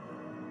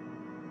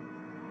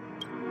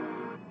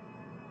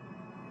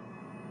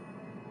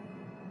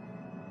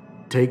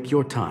 Take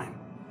your time.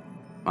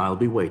 I'll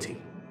be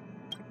waiting.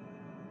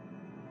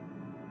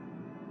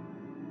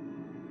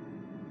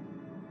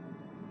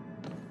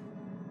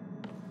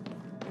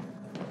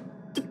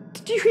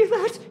 Did you hear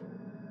that?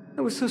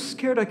 I was so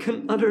scared I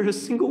couldn't utter a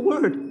single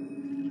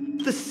word.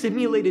 The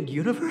simulated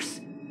universe?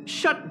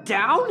 Shut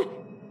down?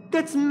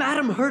 That's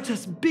Madame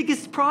Herta's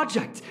biggest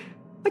project.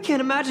 I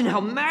can't imagine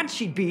how mad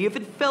she'd be if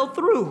it fell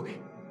through.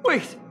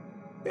 Wait,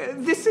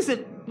 this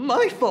isn't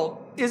my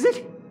fault, is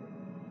it?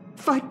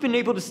 If I'd been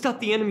able to stop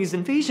the enemy's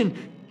invasion,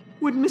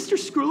 would Mr.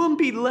 Screwllum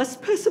be less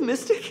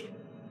pessimistic?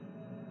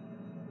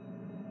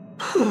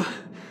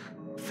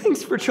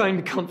 Thanks for trying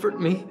to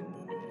comfort me.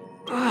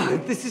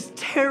 This is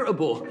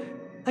terrible.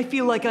 I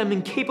feel like I'm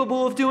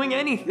incapable of doing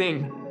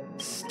anything.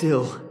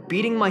 Still,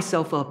 beating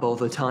myself up all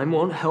the time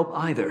won't help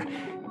either.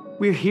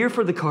 We're here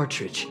for the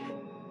cartridge.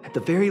 At the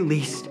very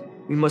least,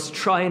 we must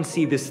try and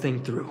see this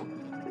thing through.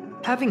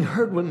 Having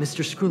heard what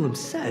Mr. Screwllum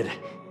said,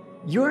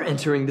 you're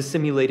entering the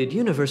simulated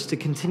universe to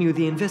continue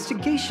the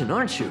investigation,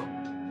 aren't you?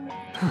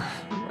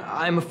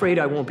 I'm afraid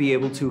I won't be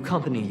able to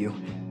accompany you.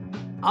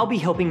 I'll be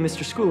helping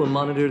Mr. Screwllum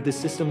monitor the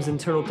system's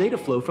internal data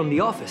flow from the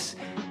office.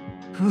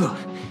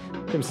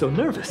 I'm so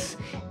nervous.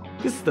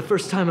 This is the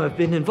first time I've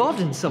been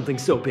involved in something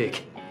so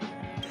big.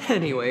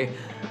 Anyway,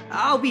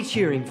 I'll be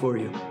cheering for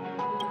you.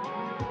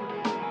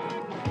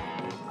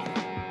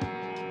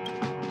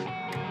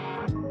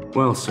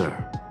 Well,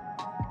 sir,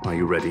 are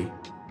you ready?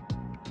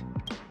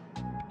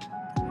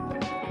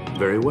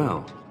 Very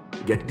well.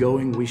 Get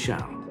going we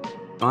shall.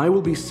 I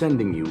will be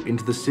sending you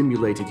into the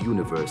simulated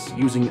universe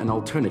using an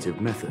alternative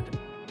method.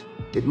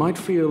 It might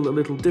feel a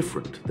little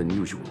different than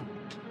usual.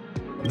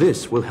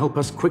 This will help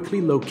us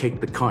quickly locate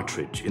the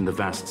cartridge in the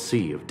vast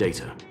sea of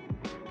data.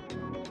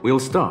 We'll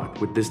start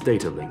with this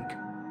data link.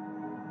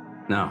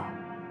 Now,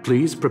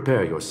 please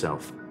prepare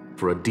yourself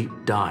for a deep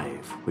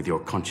dive with your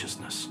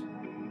consciousness.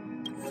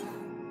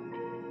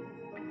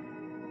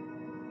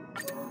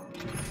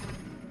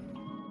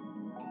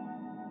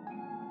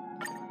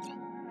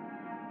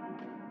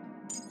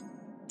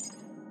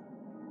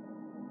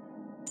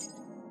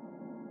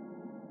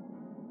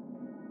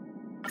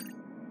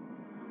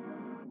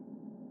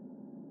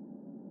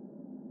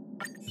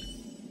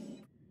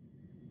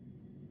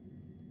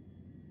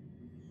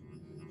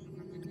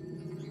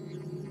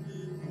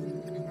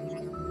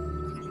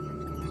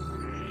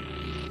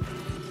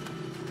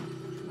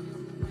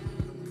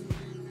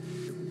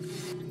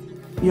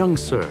 Young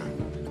sir,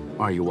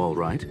 are you all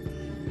right?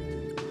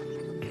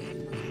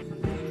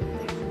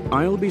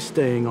 I'll be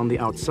staying on the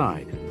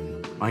outside.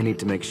 I need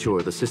to make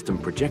sure the system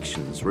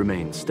projections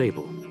remain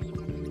stable.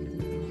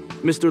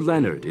 Mr.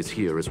 Leonard is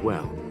here as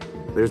well.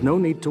 There's no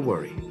need to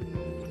worry.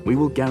 We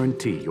will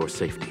guarantee your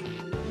safety.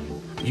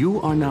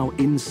 You are now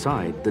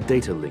inside the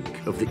data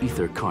link of the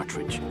Ether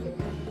cartridge.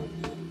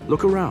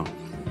 Look around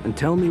and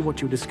tell me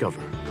what you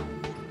discover.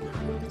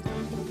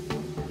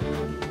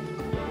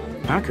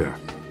 Hacker.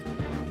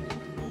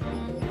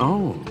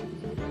 Oh.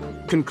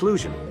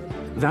 Conclusion.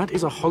 That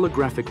is a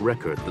holographic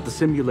record that the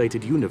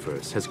simulated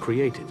universe has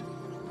created.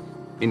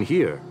 In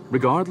here,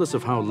 regardless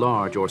of how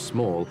large or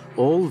small,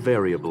 all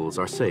variables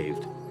are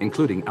saved,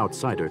 including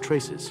outsider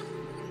traces.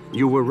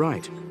 You were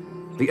right.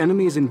 The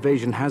enemy's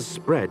invasion has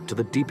spread to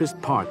the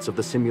deepest parts of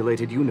the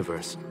simulated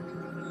universe.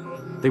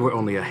 They were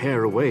only a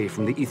hair away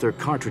from the Ether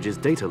cartridge's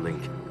data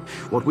link.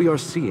 What we are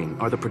seeing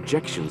are the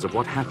projections of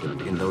what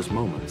happened in those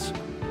moments.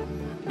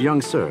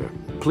 Young sir,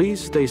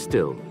 please stay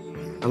still.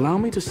 Allow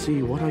me to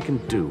see what I can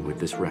do with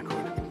this record.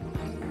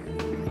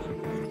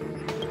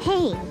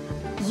 Hey,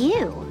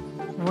 you!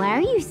 Why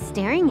are you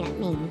staring at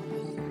me?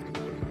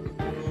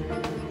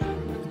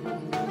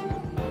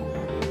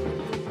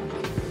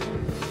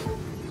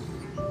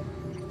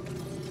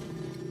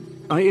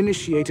 I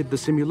initiated the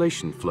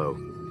simulation flow.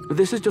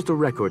 This is just a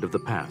record of the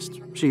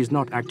past. She's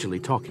not actually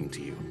talking to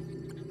you.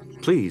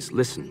 Please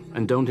listen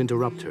and don't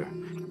interrupt her.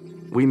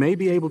 We may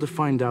be able to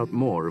find out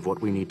more of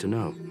what we need to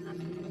know.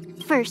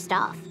 First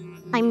off,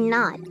 I'm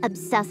not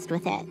obsessed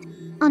with it.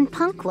 On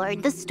Punk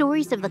Lord, the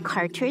stories of the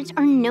cartridge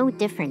are no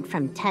different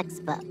from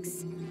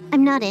textbooks.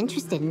 I'm not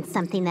interested in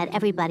something that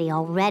everybody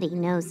already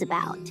knows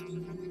about.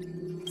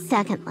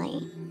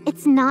 Secondly,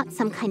 it's not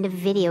some kind of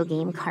video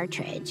game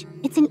cartridge.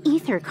 It's an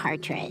Ether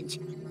cartridge.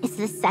 It's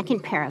the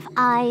second pair of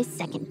eyes,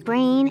 second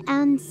brain,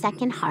 and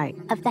second heart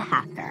of the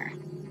hacker.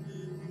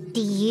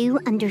 Do you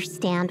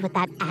understand what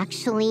that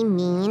actually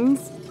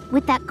means?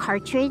 With that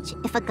cartridge,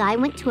 if a guy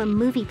went to a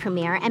movie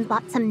premiere and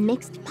bought some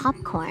mixed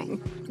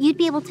popcorn, you'd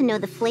be able to know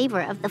the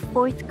flavor of the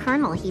fourth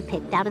kernel he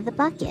picked out of the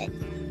bucket.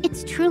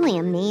 It's truly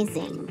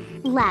amazing.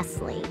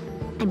 Lastly,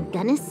 I'm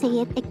gonna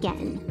say it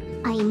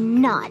again. I'm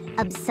not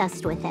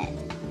obsessed with it.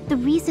 The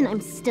reason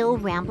I'm still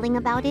rambling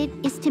about it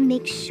is to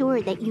make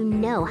sure that you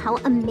know how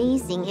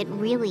amazing it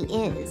really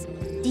is.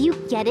 Do you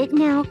get it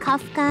now,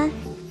 Kafka?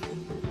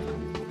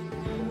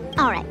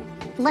 Alright,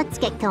 let's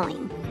get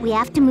going. We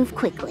have to move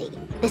quickly.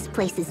 This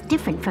place is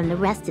different from the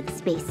rest of the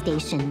space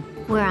station.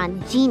 We're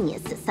on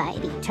Genius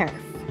Society turf.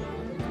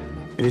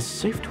 It is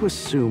safe to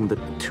assume that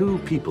two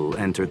people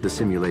entered the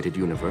simulated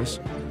universe.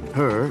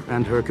 Her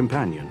and her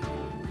companion.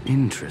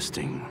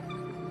 Interesting.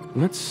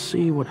 Let's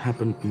see what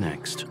happened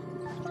next.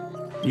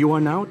 You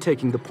are now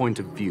taking the point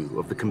of view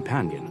of the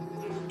companion.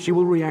 She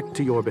will react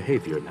to your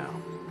behavior now.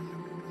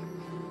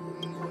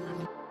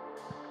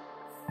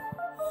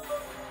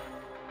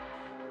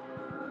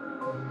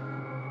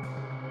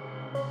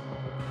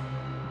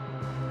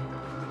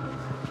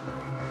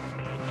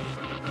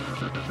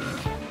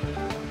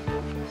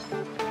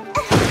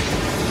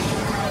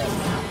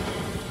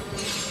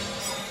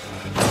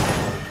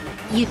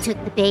 You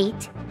took the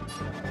bait.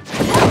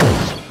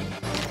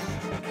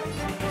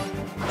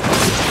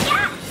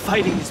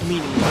 Fighting is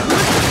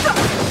meaningless.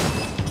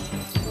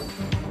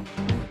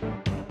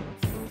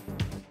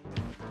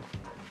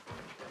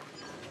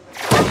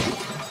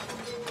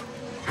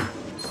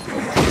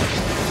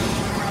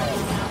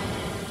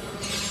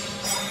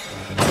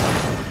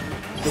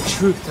 The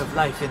truth of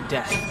life and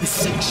death, the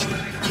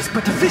sanctuary, is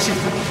but a vision.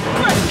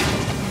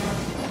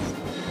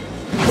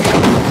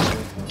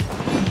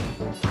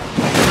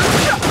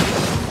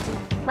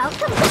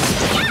 Welcome.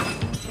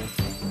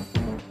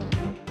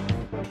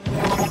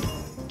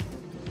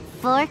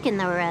 Fork in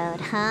the road,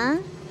 huh?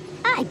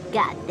 I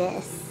got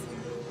this.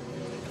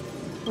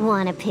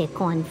 Wanna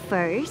pick one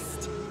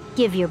first?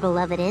 Give your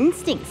beloved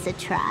instincts a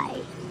try.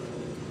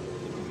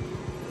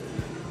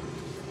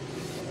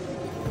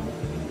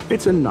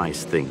 It's a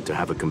nice thing to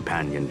have a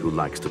companion who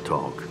likes to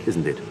talk,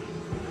 isn't it?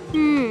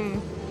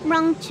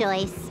 Wrong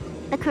choice.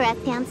 The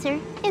correct answer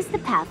is the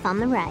path on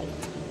the right.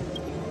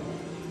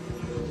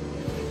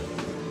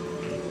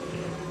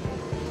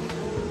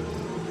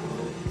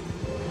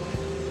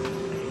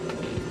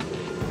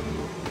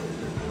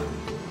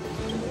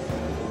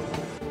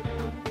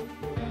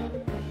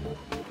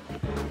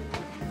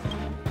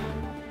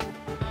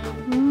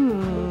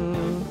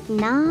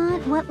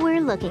 Not what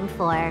we're looking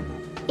for.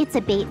 It's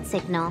a bait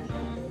signal.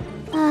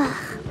 Ugh,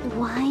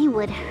 why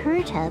would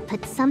Herta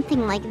put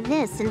something like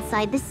this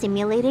inside the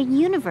simulated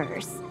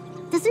universe?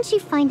 Doesn't she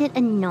find it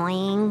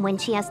annoying when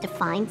she has to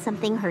find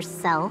something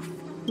herself?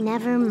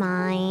 Never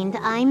mind,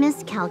 I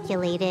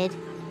miscalculated.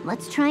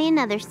 Let's try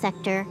another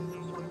sector.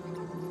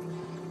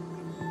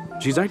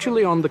 She's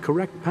actually on the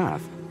correct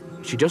path.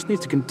 She just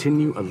needs to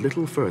continue a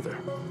little further.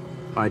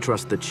 I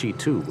trust that she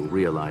too will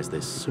realize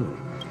this soon.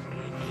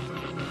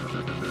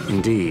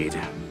 Indeed.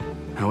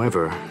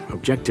 However,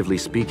 objectively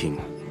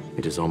speaking,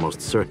 it is almost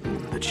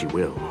certain that she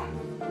will.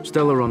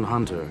 Stellaron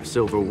Hunter,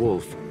 Silver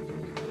Wolf.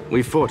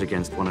 We fought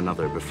against one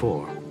another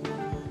before.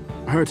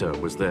 Herta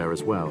was there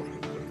as well.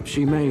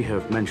 She may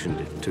have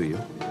mentioned it to you.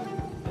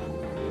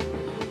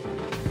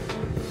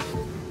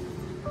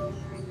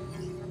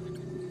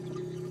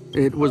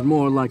 It was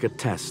more like a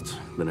test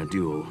than a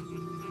duel.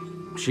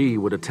 She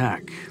would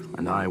attack,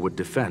 and I would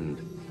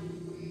defend.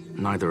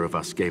 Neither of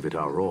us gave it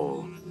our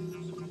all.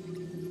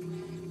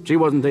 She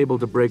wasn't able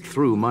to break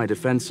through my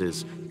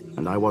defenses,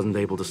 and I wasn't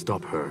able to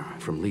stop her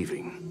from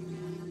leaving.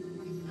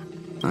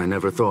 I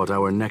never thought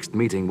our next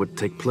meeting would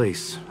take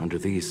place under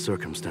these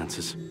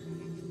circumstances.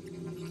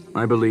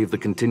 I believe the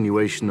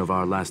continuation of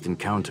our last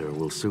encounter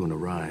will soon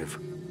arrive.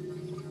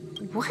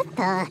 What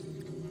the?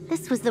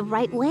 This was the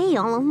right way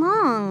all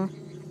along.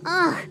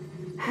 Ugh,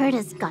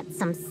 Herta's got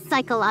some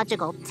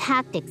psychological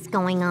tactics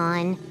going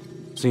on.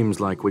 Seems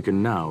like we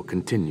can now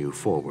continue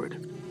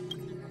forward.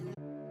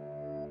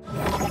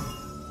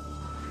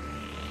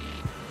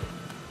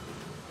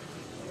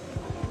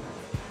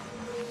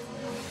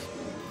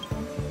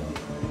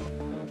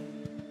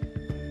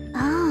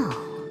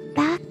 Oh,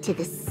 back to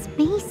the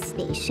space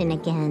station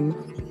again.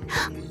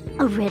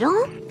 A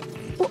riddle?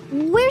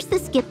 Where's the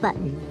skip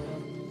button?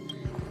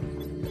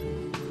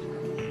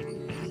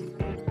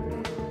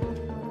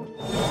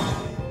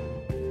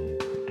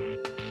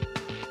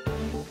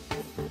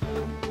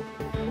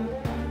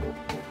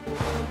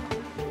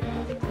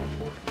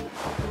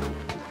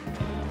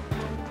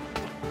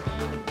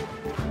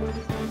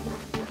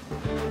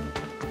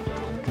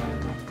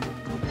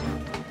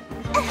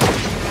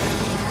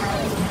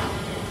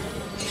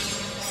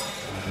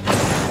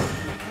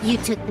 You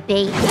took the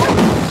bait.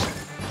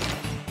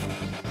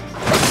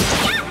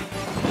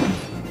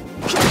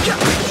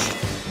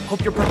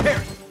 Hope you're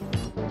prepared.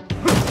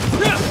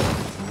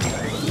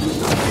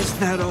 Is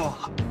that all?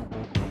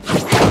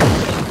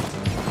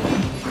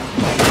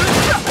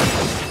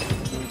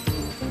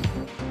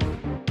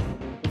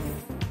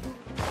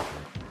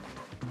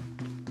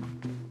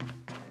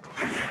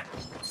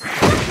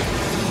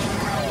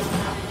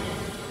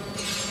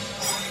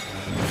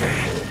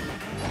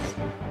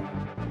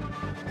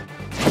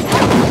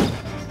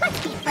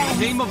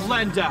 Name of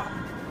Landau.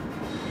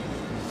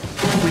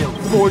 Will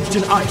forged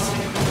in ice,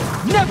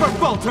 never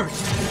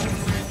falters.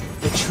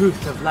 The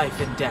truth of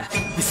life and death,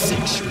 the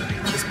sanctuary,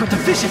 is but a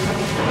vision.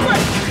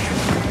 Break!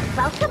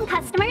 Welcome,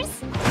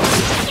 customers.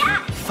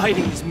 Yeah!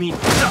 Fighting is mean.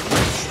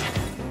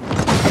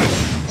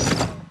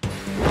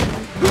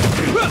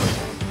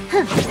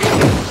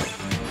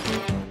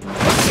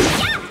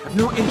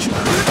 No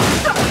interest.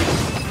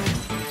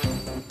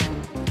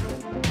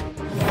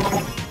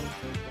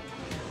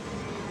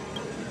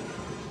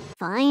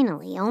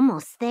 Finally,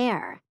 almost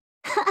there.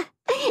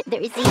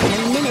 There's even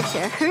a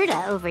miniature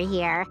Herta over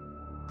here.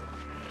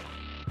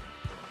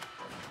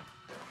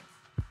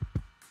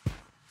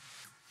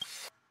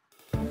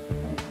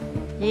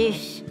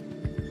 Eesh.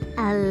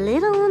 A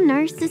little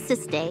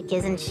narcissistic,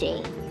 isn't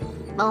she?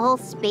 The whole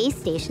space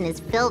station is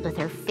filled with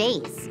her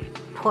face.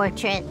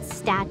 Portraits,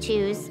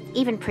 statues,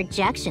 even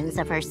projections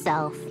of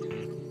herself.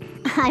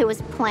 I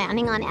was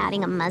planning on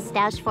adding a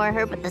mustache for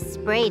her, but the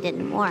spray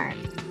didn't work.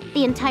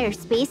 The entire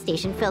space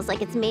station feels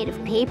like it's made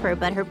of paper,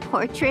 but her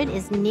portrait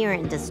is near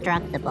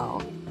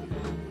indestructible.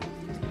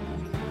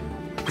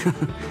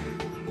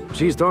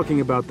 She's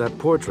talking about that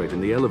portrait in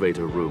the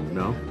elevator room,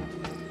 no?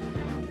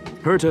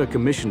 Herta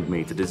commissioned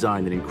me to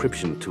design an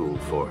encryption tool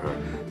for her.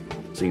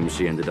 Seems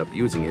she ended up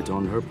using it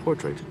on her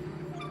portrait.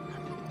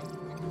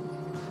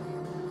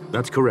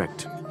 That's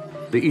correct.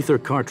 The ether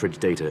cartridge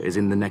data is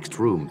in the next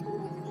room.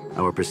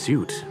 Our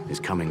pursuit is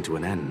coming to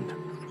an end.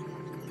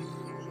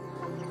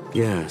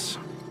 Yes.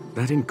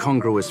 That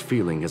incongruous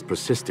feeling has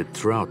persisted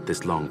throughout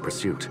this long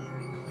pursuit.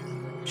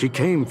 She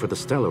came for the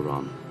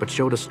Stellaron, but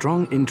showed a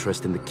strong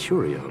interest in the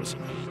curios.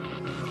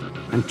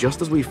 And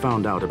just as we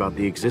found out about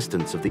the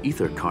existence of the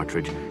ether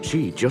cartridge,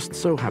 she just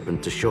so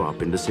happened to show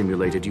up in the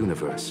simulated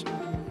universe.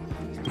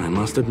 I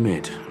must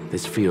admit,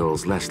 this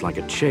feels less like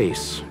a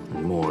chase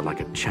and more like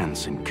a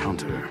chance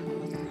encounter.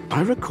 I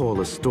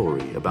recall a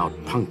story about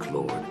Punk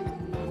Lord.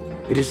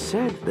 It is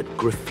said that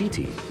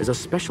graffiti is a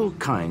special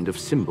kind of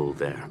symbol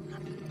there.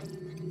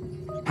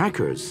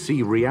 Hackers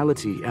see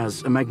reality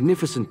as a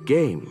magnificent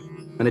game,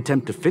 an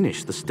attempt to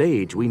finish the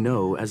stage we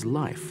know as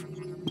life.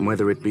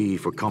 Whether it be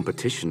for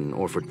competition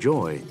or for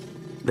joy,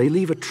 they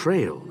leave a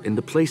trail in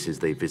the places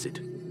they visit.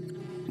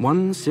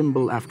 One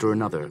symbol after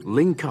another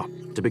link up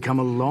to become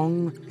a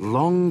long,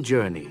 long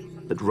journey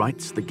that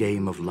writes the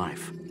game of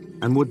life.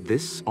 And would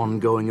this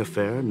ongoing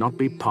affair not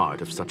be part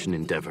of such an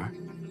endeavor?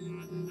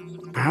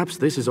 Perhaps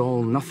this is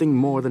all nothing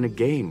more than a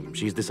game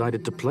she's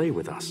decided to play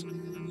with us.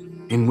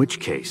 In which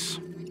case,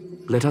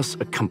 let us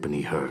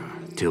accompany her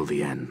till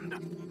the end.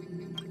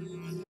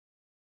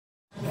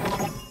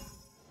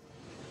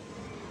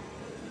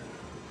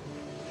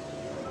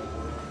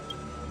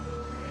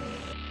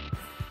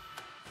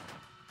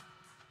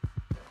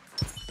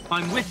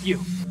 I'm with you.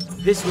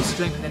 This will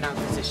strengthen our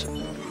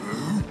position.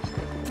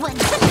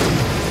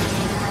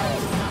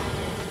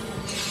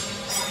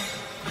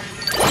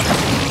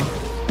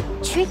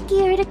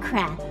 Trickier to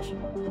crack.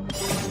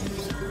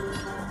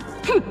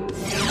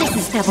 This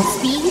is double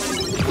speed.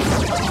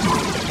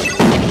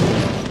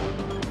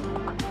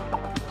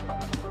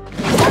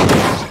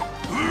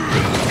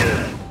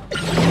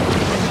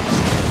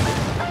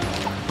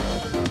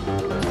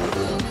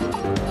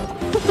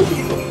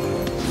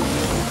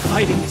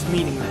 Fighting is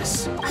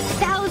meaningless.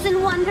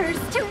 1,000 wonders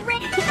to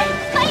rid and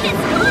fight is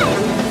fun!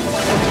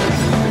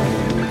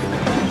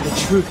 The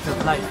truth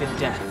of life and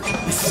death,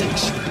 the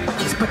sanctuary,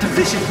 is but a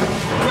vision.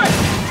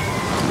 Break!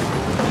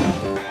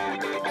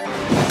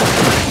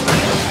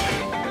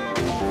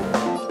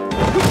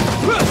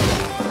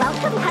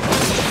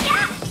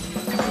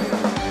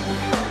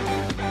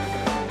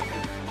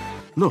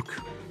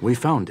 Look, we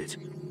found it.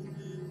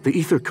 The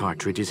ether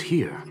cartridge is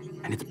here,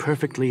 and it's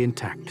perfectly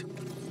intact.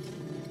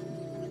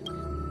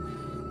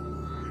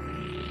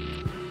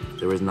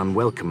 There is an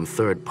unwelcome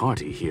third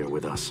party here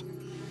with us.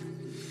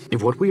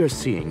 If what we are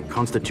seeing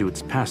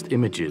constitutes past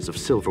images of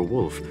Silver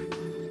Wolf,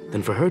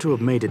 then for her to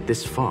have made it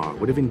this far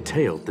would have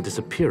entailed the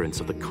disappearance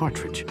of the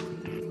cartridge.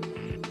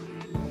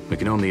 We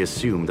can only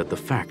assume that the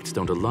facts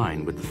don't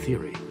align with the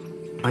theory.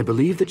 I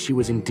believe that she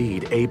was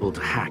indeed able to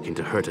hack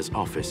into Herta's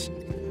office,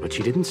 but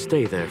she didn't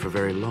stay there for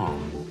very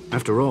long.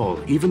 After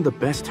all, even the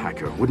best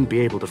hacker wouldn't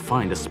be able to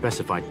find a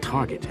specified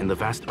target in the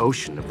vast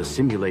ocean of the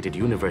simulated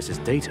universe's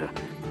data.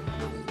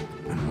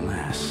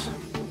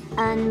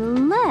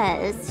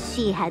 Unless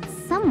she had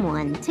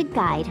someone to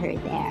guide her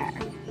there.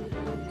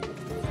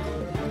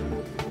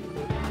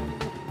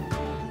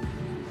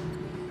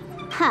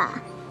 Huh.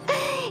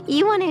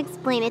 You want to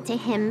explain it to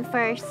him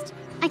first?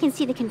 I can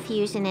see the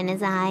confusion in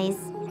his eyes.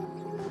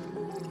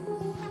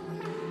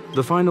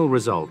 The final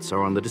results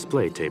are on the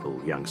display table,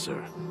 young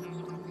sir.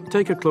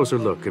 Take a closer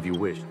look if you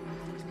wish.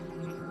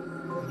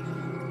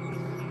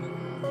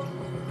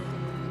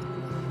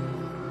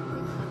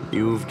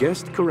 You've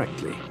guessed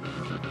correctly.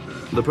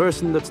 The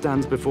person that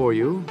stands before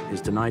you is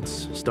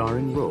tonight's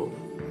starring role.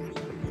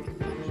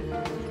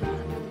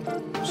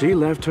 She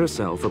left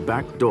herself a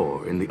back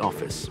door in the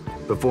office,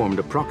 performed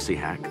a proxy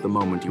hack the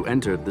moment you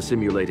entered the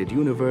simulated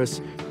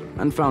universe,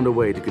 and found a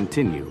way to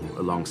continue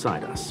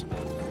alongside us.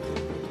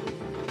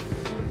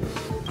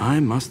 I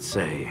must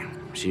say,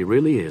 she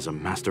really is a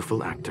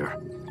masterful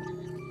actor.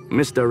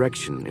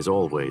 Misdirection is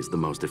always the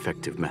most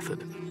effective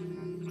method.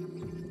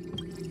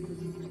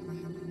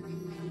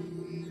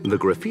 The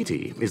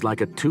graffiti is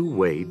like a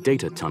two-way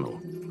data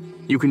tunnel.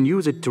 You can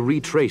use it to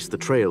retrace the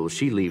trails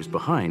she leaves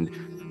behind,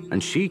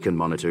 and she can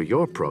monitor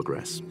your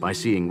progress by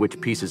seeing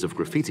which pieces of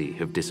graffiti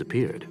have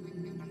disappeared.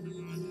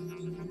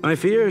 I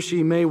fear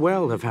she may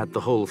well have had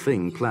the whole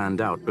thing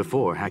planned out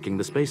before hacking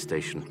the space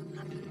station.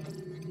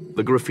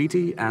 The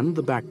graffiti and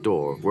the back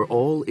door were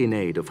all in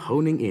aid of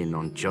honing in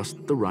on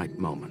just the right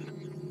moment.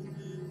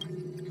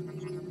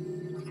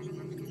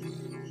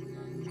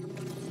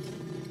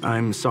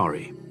 I'm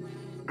sorry.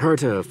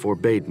 Herta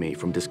forbade me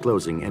from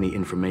disclosing any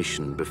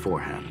information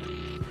beforehand.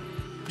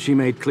 She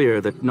made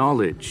clear that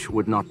knowledge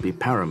would not be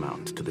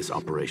paramount to this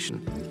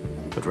operation,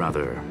 but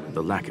rather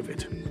the lack of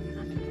it.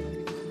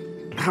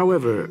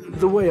 However,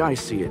 the way I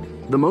see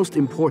it, the most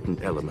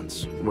important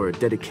elements were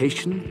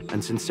dedication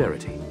and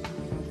sincerity.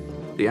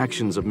 The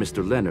actions of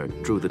Mr.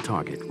 Leonard drew the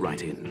target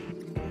right in.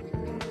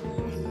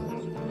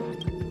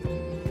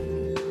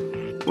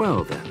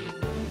 Well then,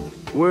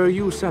 were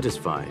you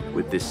satisfied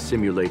with this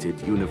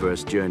simulated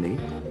universe journey?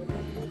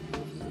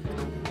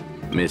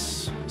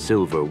 Miss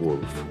Silver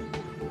Wolf.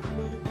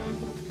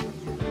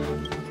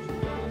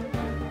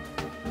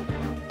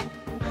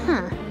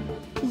 Huh.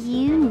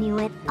 You knew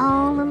it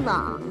all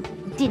along,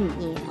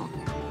 didn't you?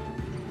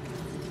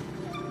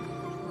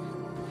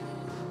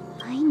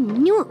 I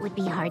knew it would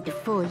be hard to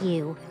fool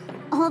you.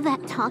 All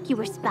that talk you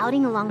were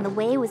spouting along the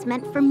way was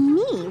meant for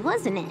me,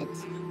 wasn't it?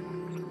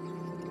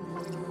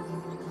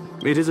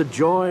 It is a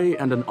joy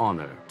and an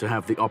honor to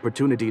have the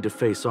opportunity to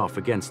face off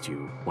against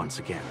you once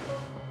again.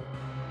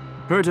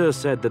 Herta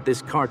said that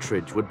this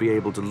cartridge would be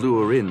able to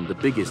lure in the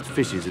biggest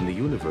fishes in the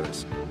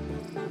universe.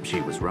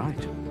 She was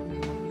right.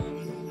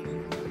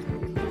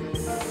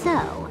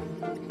 So,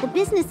 the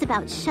business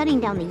about shutting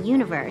down the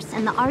universe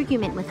and the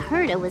argument with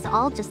Herta was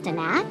all just an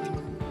act?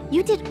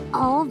 You did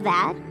all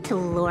that to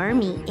lure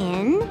me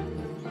in?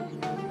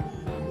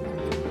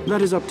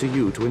 That is up to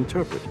you to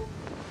interpret.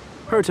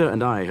 Herta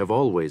and I have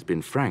always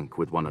been frank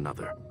with one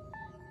another.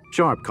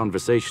 Sharp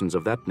conversations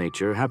of that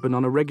nature happen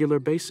on a regular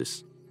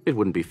basis. It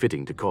wouldn't be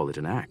fitting to call it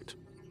an act.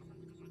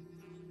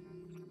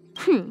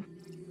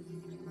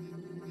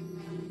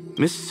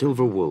 Miss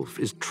Silver Wolf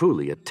is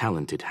truly a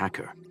talented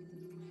hacker.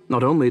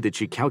 Not only did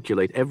she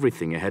calculate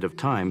everything ahead of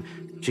time,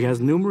 she has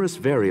numerous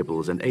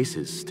variables and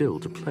aces still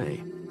to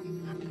play.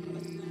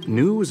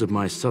 News of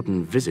my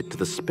sudden visit to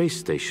the space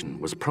station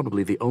was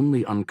probably the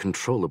only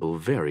uncontrollable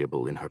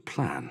variable in her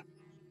plan.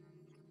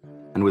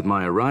 And with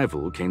my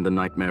arrival came the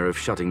nightmare of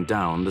shutting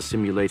down the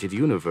simulated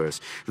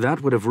universe.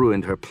 That would have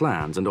ruined her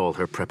plans and all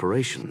her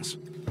preparations.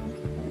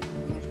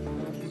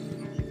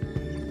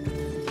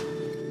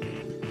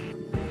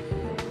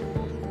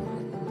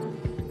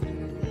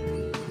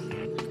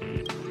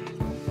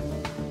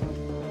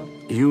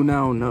 You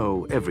now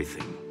know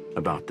everything,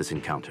 about this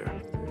encounter.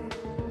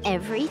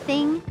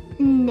 Everything?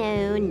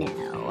 No,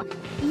 no.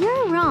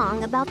 You're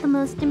wrong about the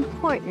most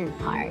important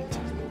part.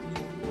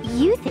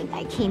 You think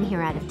I came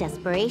here out of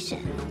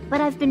desperation,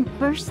 but I've been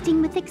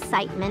bursting with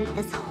excitement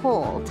this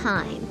whole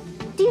time.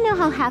 Do you know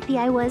how happy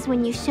I was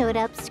when you showed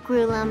up,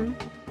 Screwllum?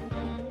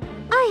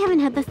 I haven't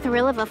had the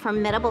thrill of a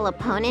formidable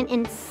opponent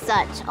in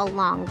such a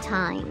long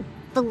time.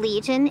 The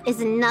Legion is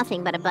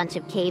nothing but a bunch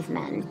of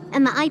cavemen,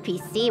 and the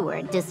IPC were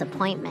a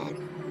disappointment.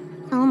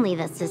 Only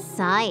the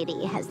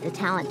Society has the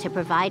talent to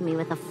provide me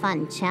with a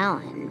fun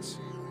challenge.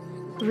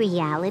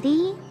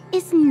 Reality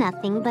is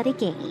nothing but a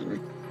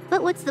game.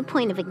 But what's the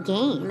point of a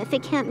game if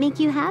it can't make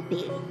you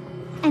happy?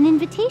 An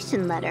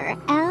invitation letter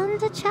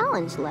and a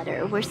challenge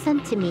letter were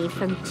sent to me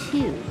from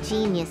two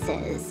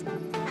geniuses.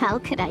 How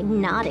could I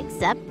not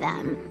accept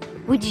them?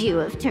 Would you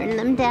have turned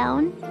them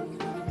down?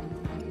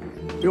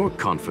 You're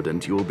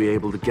confident you'll be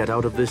able to get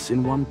out of this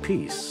in one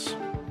piece.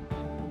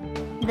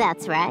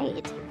 That's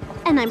right.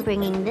 And I'm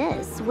bringing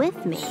this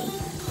with me.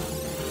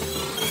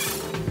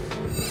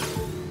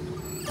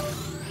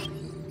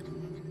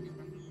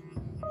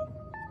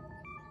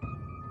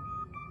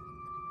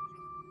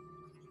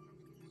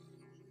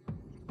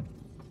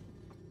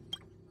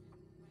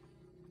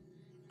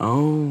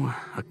 Oh,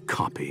 a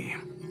copy.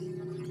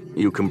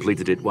 You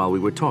completed it while we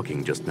were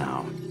talking just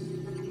now.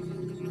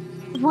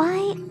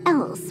 Why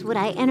else would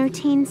I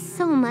entertain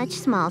so much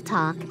small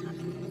talk?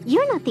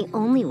 You're not the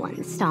only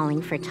one stalling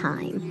for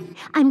time.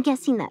 I'm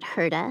guessing that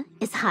Herta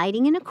is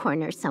hiding in a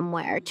corner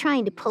somewhere,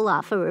 trying to pull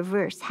off a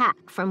reverse hack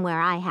from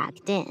where I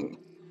hacked in.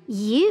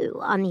 You,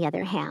 on the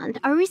other hand,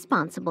 are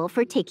responsible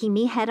for taking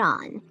me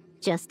head-on,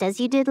 just as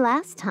you did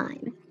last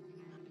time.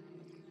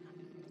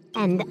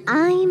 And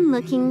I'm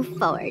looking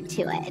forward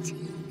to it.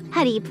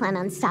 How do you plan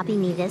on stopping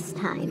me this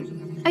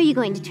time? Are you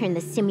going to turn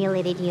the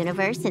simulated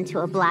universe into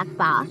a black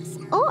box?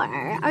 Or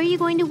are you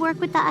going to work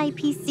with the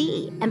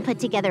IPC and put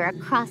together a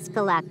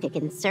cross-galactic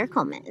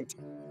encirclement?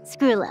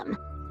 Screwllum,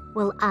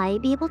 will I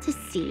be able to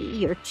see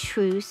your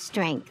true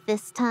strength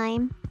this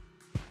time?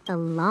 The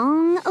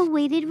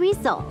long-awaited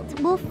result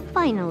will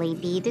finally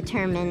be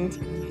determined.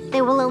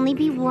 There will only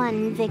be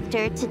one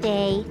victor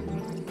today.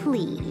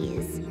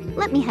 Please,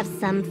 let me have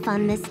some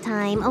fun this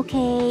time,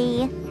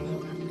 okay?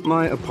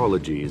 My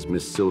apologies,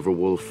 Miss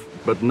Silverwolf,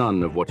 but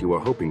none of what you are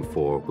hoping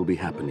for will be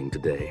happening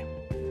today.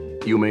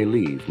 You may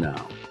leave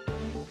now.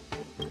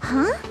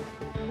 Huh?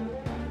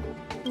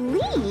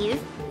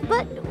 Leave?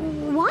 But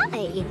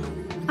why?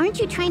 Aren't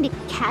you trying to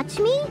catch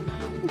me?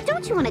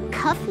 Don't you want to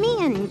cuff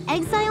me and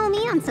exile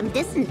me on some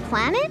distant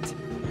planet?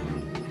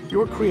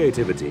 Your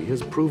creativity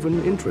has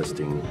proven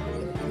interesting.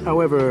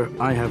 However,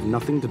 I have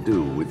nothing to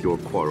do with your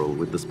quarrel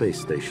with the space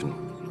station.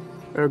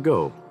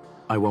 Ergo,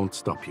 I won't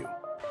stop you.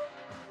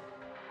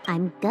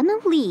 I'm gonna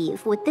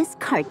leave with this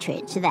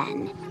cartridge,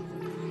 then.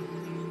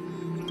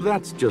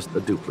 That's just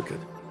a duplicate.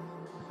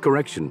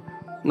 Correction,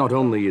 not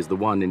only is the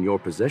one in your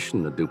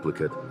possession a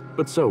duplicate,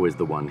 but so is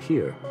the one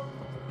here.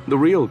 The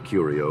real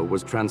curio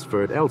was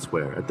transferred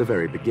elsewhere at the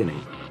very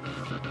beginning.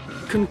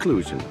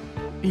 Conclusion,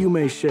 you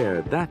may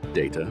share that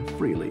data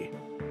freely.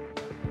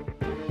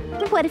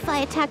 What if I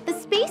attack the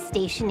space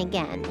station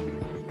again?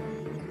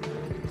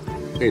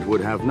 It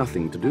would have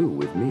nothing to do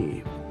with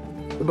me.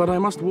 But I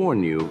must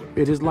warn you,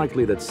 it is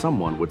likely that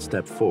someone would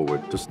step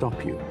forward to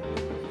stop you.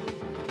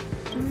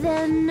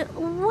 Then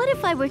what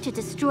if I were to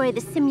destroy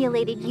the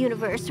simulated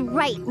universe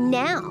right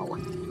now?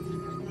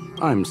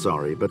 I'm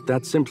sorry, but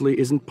that simply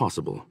isn't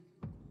possible.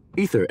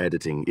 Ether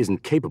editing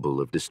isn't capable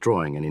of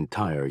destroying an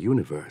entire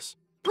universe.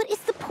 What is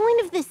the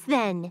point of this,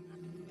 then?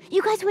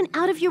 You guys went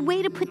out of your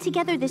way to put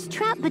together this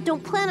trap, but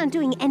don't plan on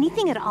doing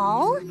anything at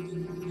all?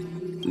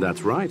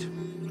 That's right.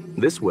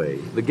 This way,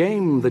 the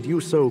game that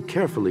you so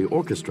carefully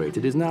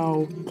orchestrated is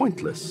now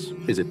pointless,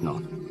 is it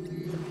not?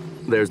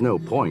 There's no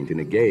point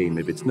in a game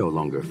if it's no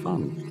longer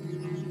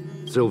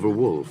fun. Silver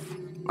Wolf,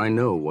 I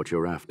know what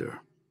you're after.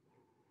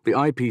 The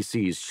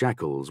IPC's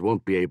shackles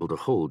won't be able to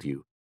hold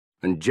you,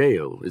 and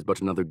jail is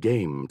but another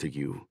game to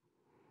you.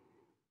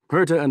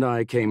 Herta and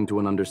I came to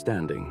an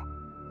understanding.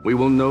 We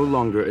will no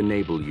longer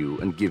enable you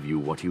and give you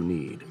what you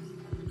need.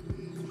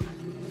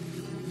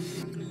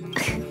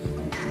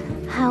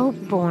 How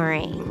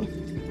boring.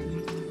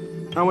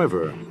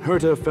 However,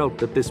 Herta felt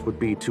that this would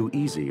be too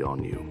easy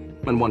on you,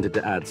 and wanted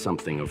to add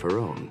something of her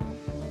own.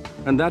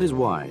 And that is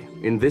why,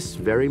 in this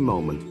very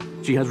moment,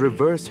 she has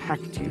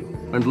reverse-hacked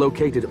you and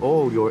located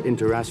all your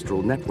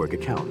interastral network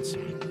accounts.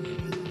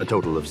 A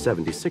total of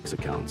 76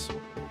 accounts.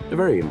 A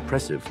very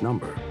impressive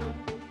number.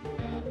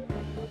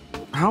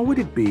 How would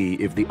it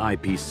be if the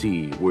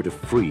IPC were to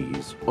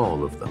freeze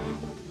all of them,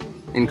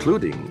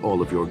 including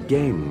all of your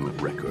game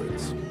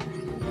records?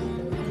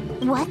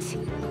 What?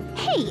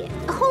 Hey,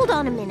 hold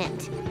on a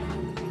minute.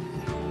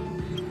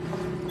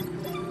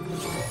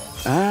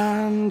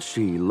 And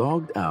she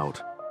logged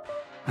out.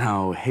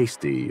 How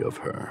hasty of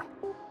her.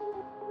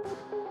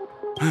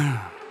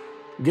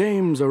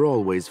 Games are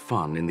always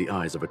fun in the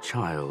eyes of a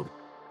child,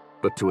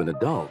 but to an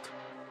adult,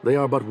 they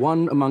are but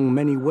one among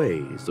many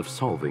ways of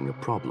solving a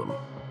problem.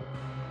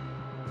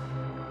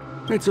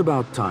 It's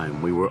about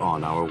time we were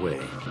on our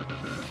way.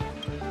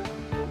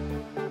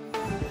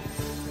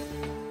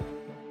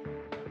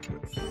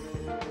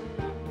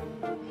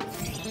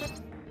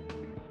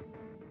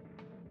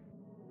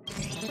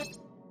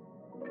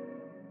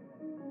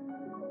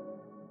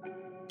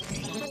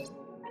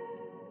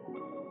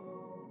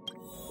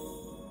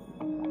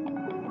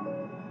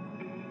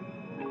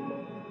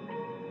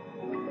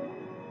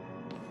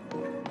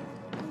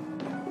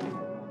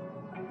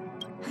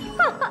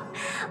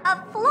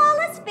 A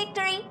flawless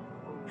victory!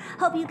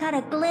 Hope you got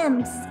a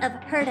glimpse of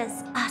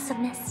Herta's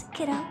awesomeness,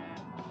 kiddo.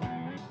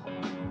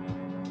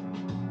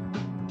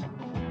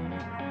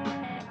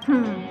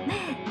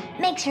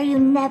 Make sure you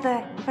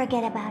never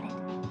forget about it.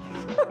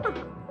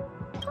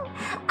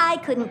 I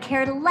couldn't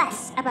care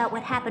less about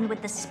what happened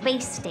with the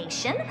space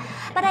station,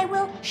 but I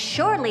will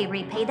surely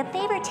repay the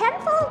favor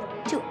tenfold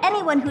to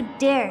anyone who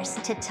dares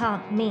to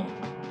taunt me.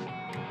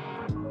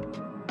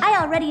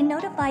 I already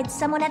notified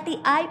someone at the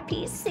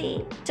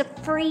IPC to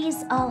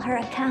freeze all her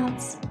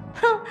accounts.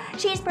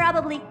 She's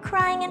probably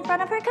crying in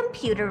front of her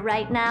computer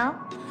right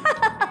now.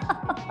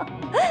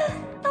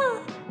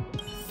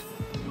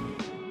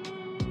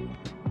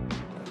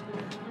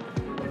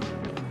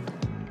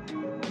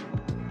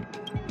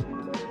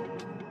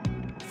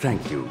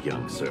 Thank you,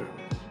 young sir.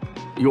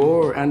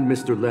 Your and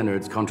Mr.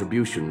 Leonard's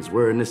contributions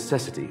were a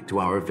necessity to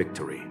our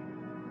victory.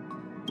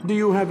 Do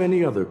you have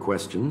any other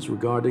questions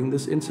regarding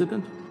this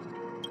incident?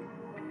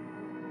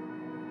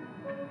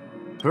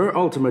 Her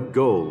ultimate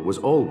goal was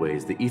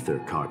always the ether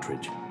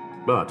cartridge,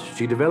 but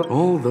she developed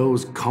all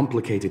those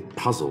complicated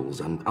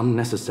puzzles and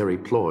unnecessary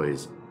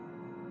ploys.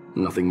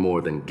 Nothing more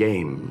than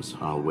games,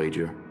 I'll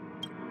wager.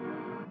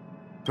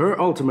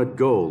 Her ultimate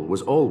goal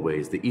was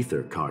always the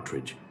ether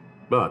cartridge,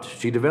 but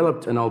she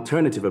developed an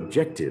alternative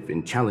objective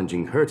in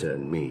challenging Herta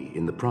and me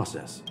in the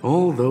process.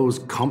 All those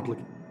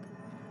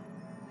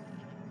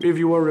If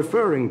you are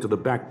referring to the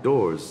back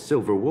doors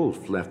Silver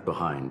Wolf left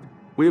behind,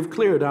 we have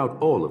cleared out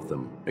all of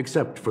them,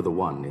 except for the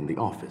one in the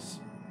office.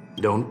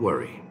 Don't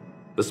worry.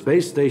 The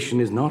space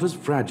station is not as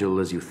fragile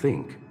as you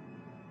think.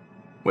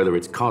 Whether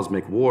it's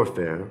cosmic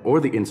warfare or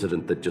the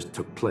incident that just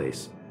took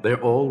place,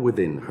 they're all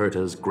within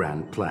Herta's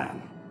grand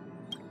plan.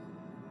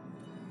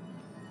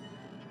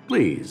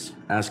 Please,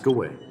 ask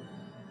away.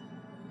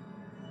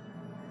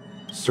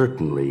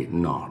 Certainly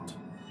not.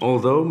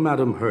 Although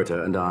Madame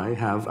Herta and I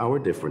have our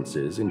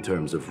differences in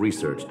terms of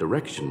research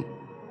direction,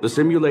 the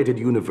simulated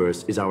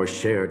universe is our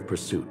shared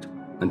pursuit,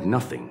 and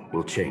nothing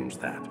will change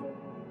that.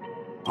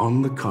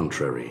 On the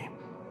contrary,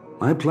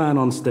 I plan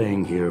on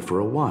staying here for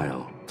a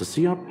while to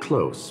see up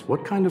close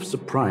what kind of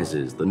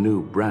surprises the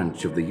new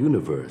branch of the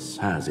universe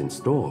has in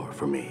store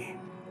for me.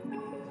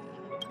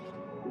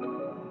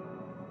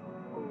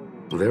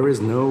 There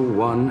is no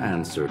one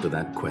answer to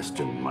that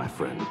question, my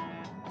friend.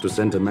 To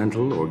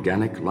sentimental,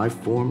 organic life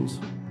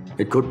forms,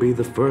 it could be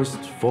the first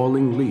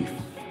falling leaf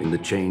in the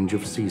change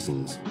of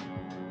seasons,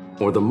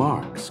 or the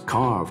marks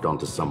carved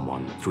onto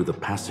someone through the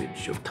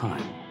passage of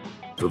time.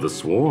 To the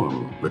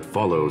swarm that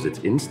follows its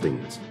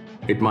instincts,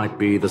 it might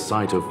be the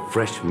sight of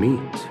fresh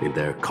meat in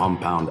their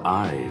compound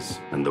eyes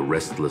and the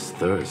restless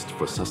thirst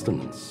for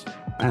sustenance.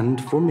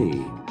 And for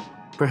me,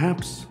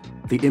 perhaps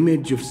the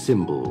image of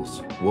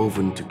symbols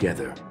woven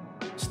together,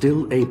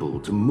 still able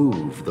to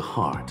move the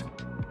heart.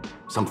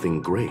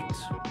 Something great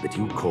that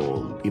you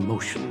call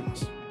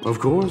emotions. Of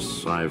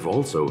course, I've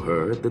also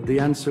heard that the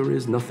answer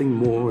is nothing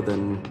more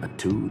than a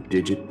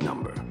 2-digit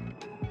number.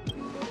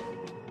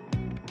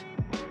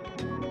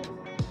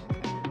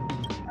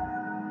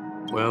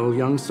 Well,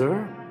 young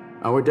sir,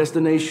 our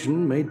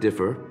destination may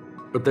differ,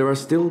 but there are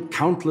still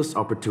countless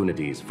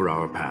opportunities for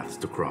our paths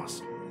to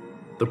cross.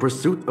 The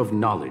pursuit of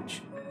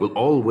knowledge will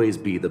always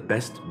be the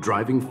best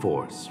driving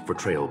force for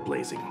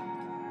trailblazing.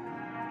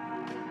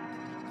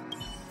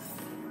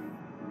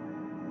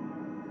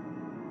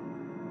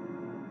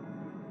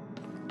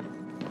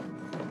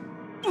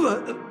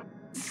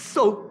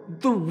 So,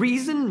 the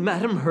reason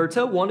Madame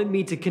Herta wanted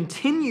me to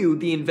continue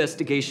the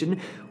investigation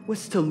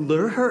was to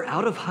lure her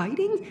out of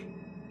hiding?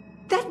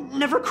 That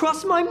never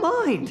crossed my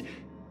mind!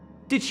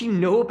 Did she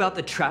know about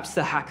the traps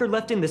the hacker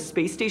left in the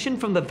space station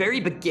from the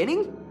very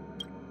beginning?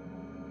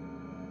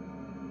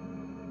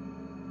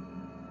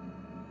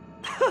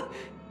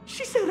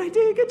 She said I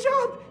did a good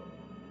job!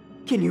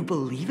 Can you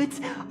believe it?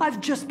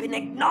 I've just been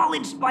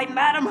acknowledged by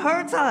Madame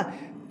Herta!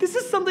 This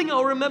is something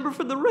I'll remember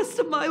for the rest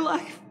of my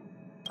life.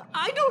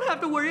 I don't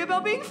have to worry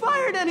about being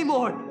fired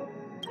anymore!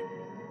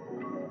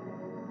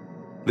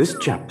 This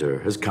chapter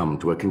has come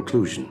to a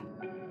conclusion.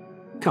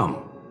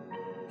 Come,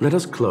 let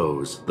us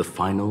close the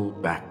final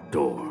back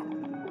door.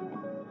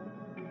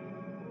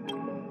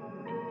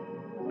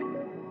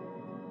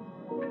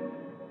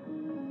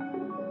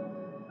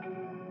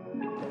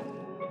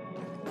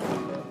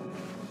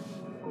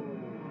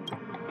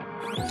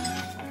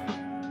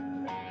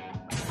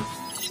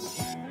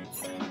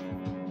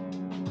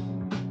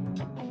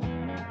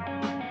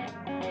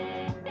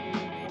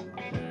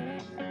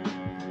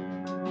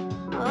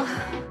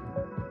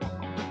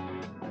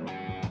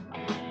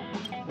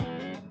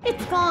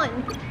 It's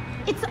gone.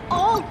 It's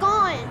all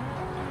gone.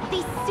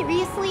 They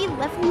seriously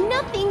left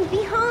nothing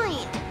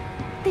behind.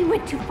 They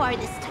went too far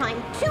this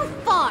time, too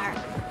far.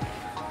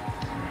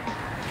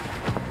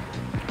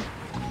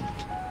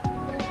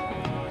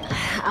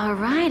 All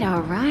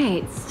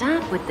right.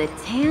 Stop with the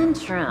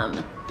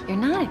tantrum. You're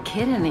not a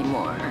kid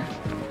anymore.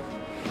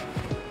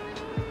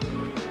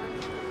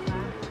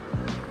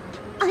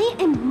 I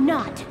am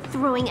not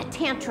throwing a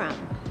tantrum.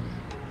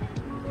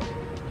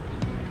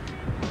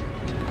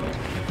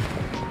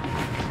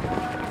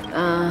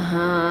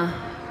 Uh-huh.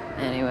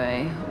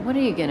 Anyway, what are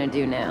you gonna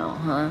do now,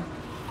 huh?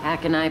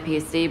 Hack an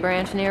IPC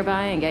branch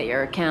nearby and get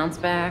your accounts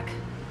back?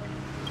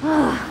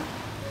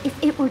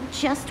 If it were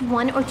just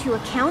 1 or 2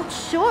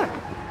 accounts, sure.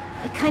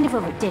 I kind of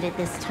overdid it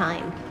this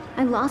time.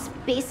 I lost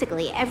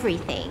basically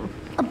everything.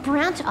 A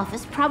branch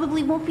office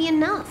probably won't be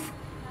enough.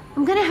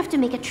 I'm gonna have to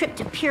make a trip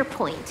to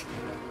Pierpoint.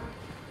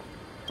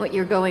 What,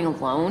 you're going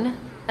alone?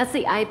 That's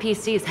the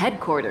IPC's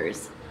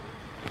headquarters.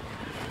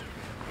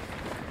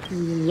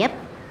 Yep,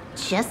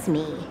 just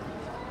me.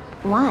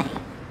 Why?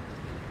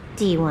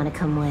 Do you want to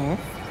come with?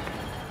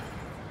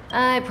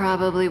 I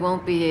probably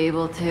won't be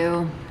able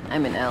to.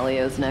 I'm in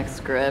Elio's next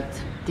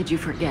script. Did you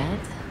forget?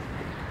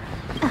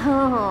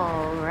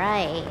 Oh,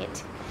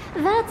 right.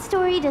 That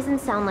story doesn't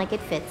sound like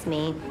it fits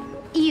me.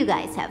 You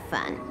guys have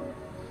fun.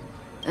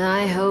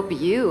 I hope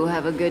you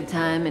have a good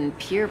time in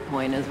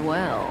Pierpoint as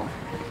well.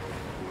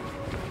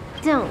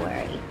 Don't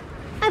worry.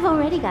 I've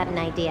already got an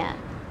idea.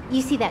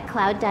 You see that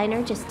cloud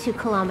diner just 2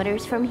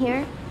 kilometers from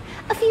here?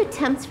 A few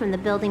temps from the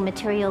building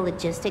material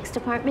logistics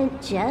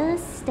department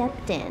just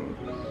stepped in.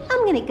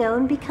 I'm gonna go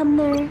and become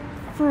their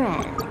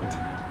friend.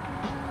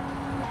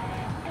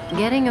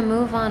 Getting a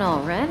move on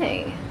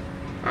already?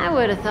 I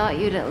would have thought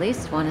you'd at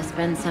least want to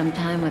spend some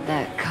time with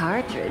that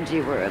cartridge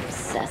you were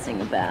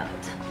obsessing about.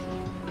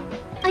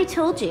 I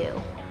told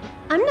you,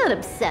 I'm not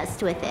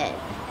obsessed with it.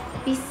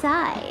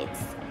 Besides,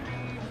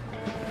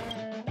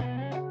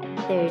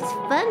 there's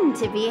fun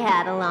to be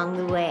had along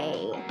the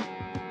way.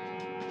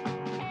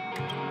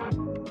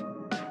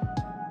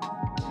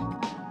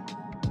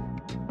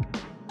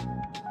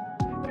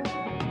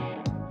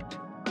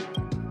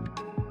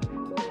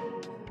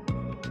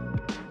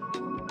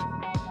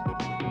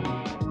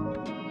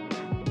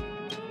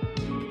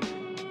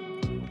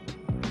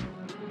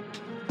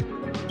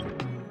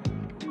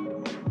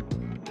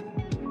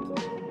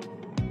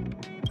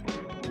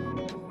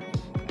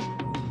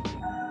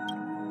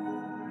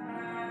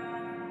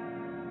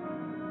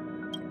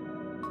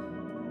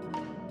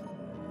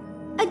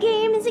 A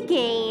game is a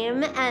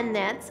game, and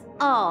that's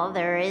all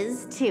there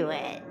is to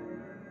it.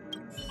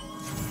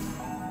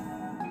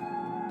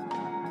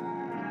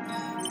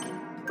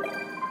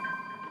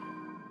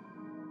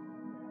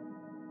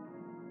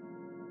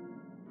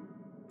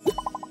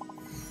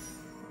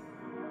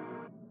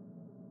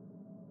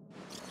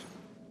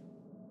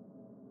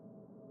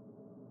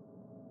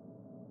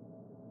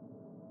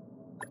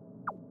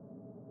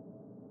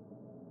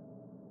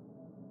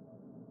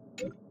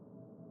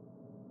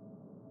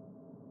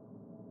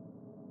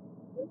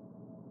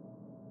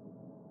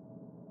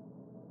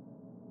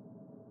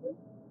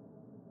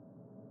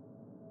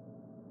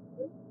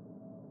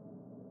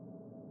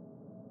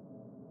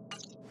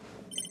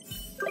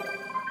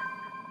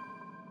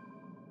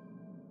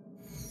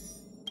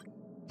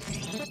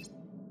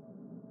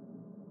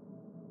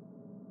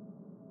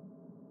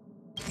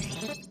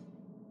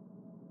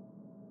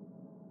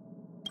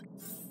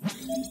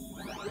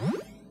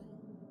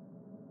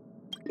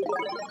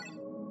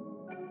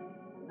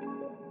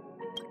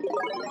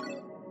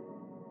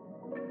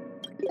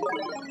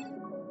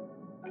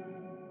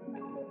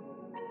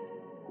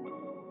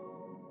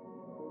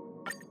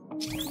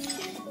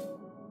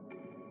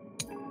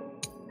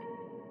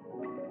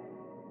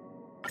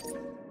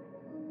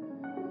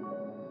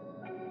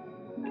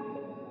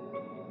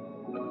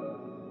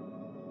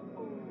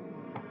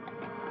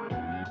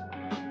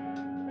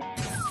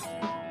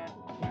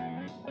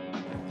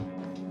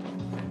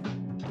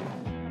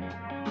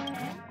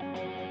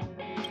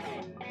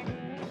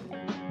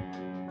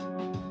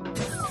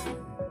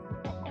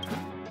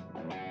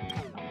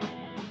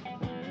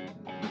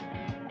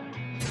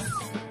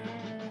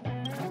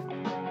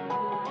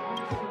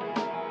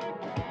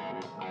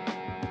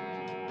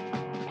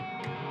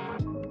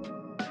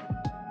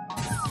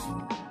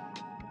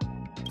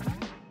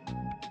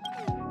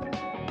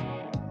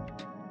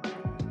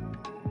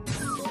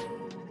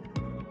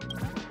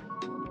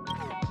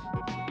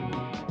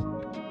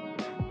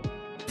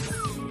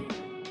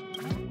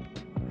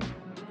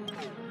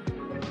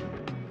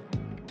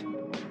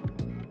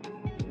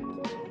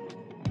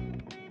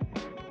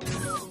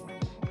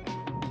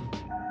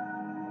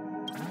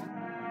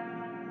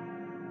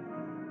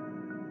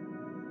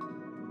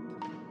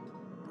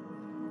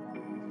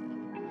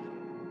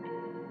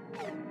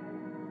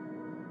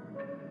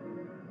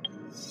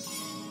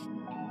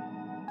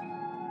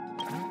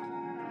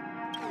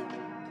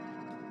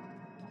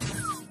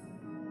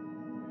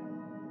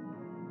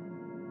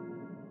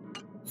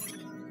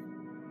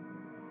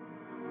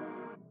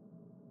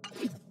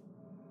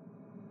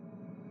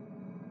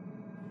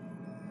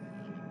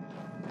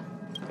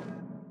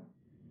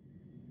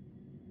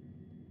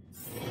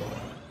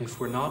 If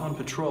we're not on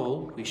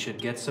patrol, we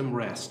should get some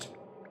rest.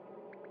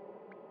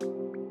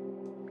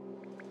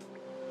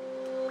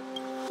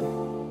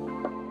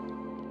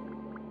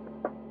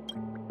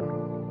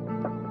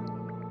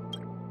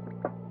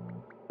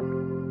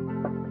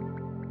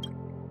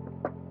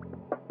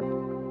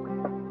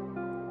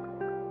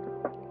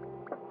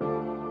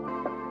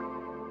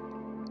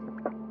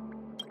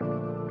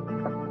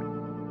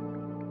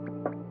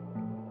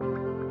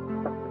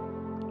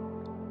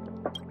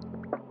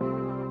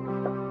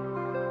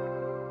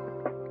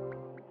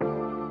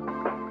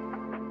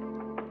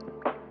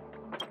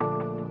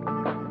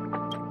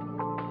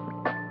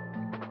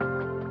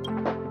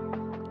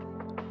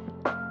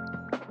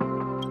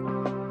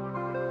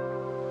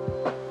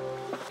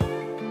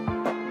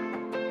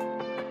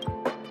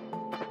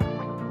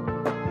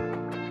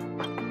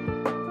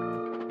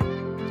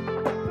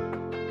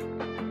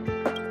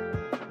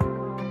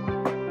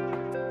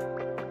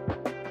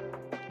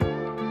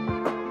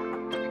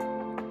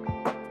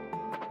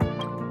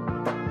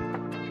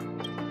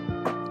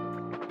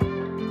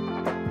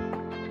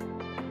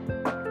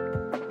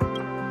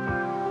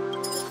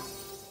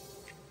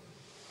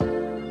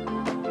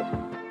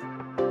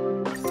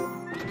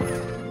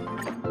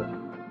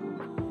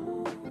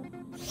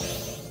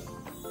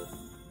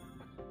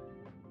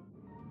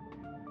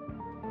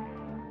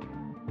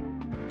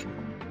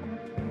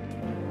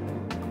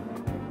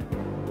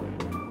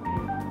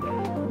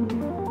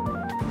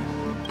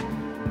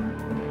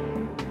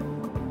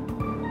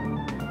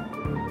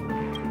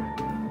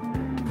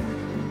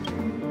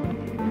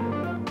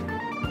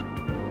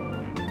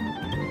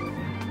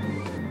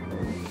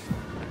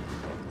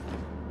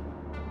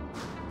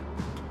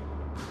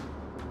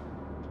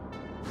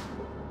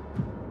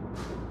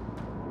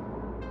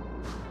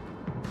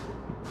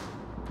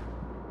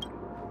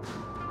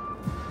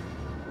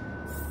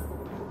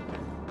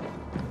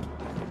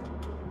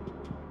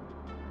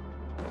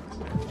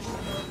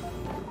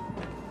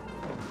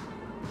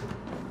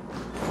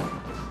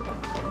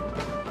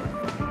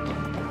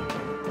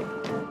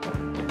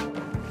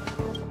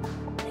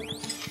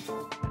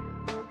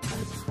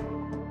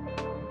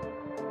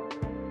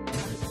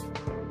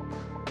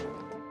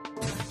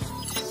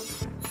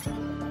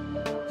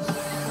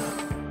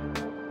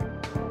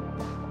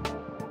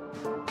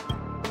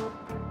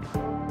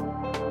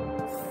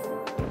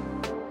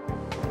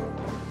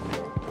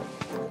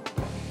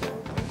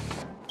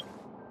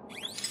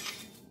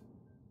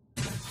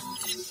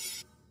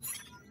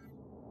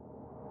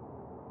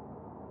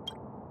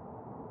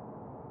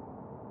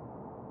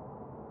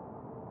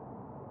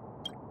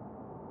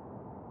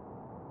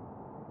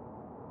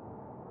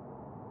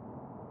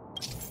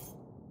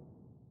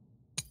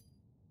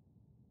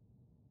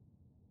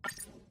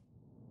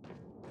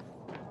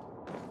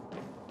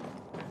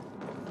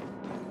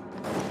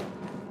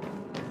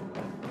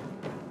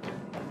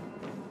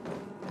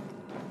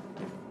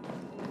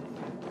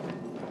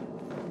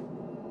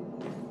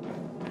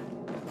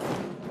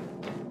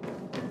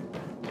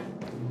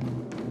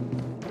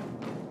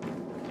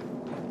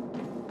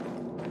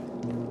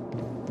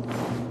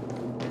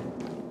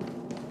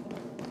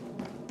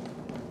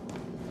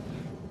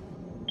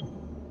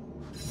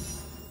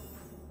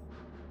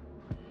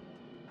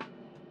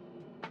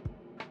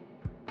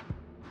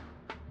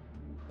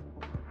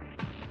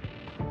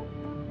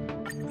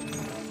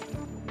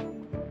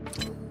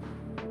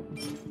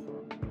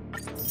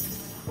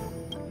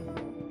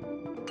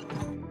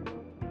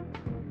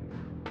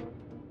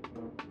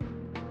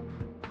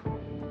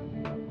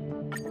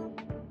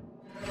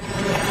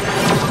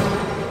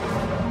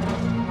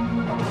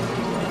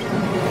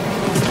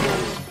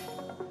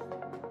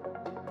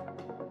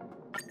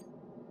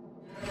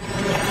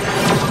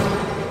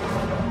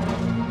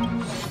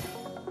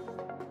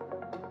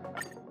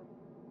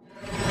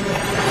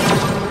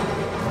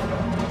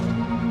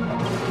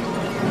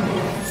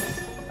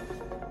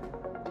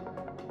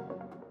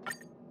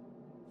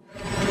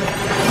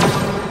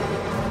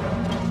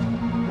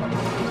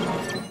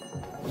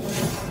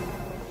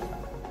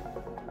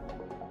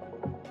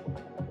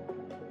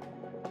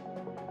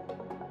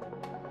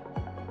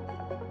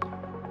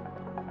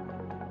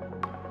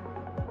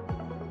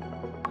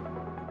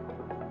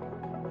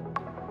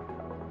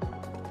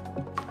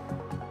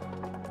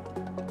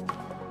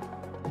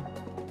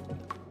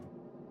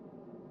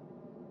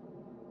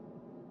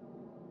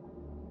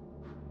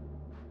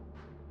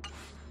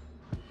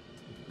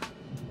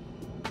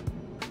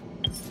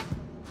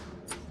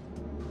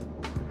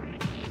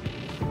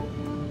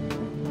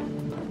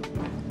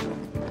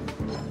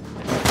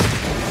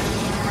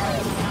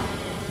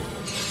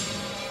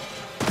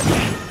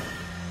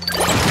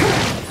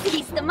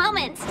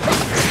 moment!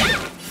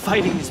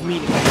 Fighting is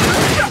meaningless.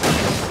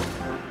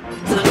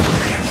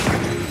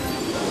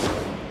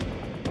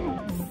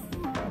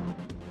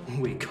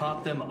 We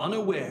caught them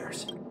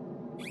unawares.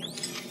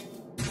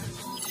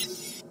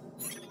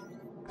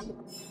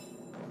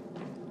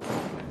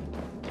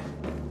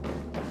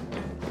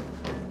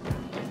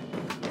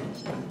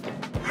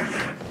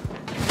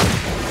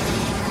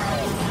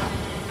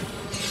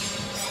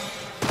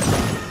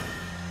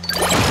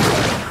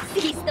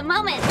 Seize the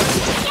moment!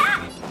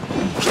 Yeah!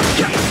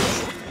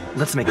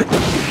 Let's make it.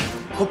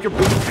 Hope you're...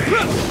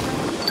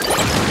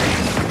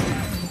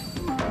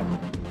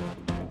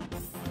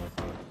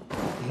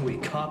 We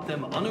caught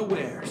them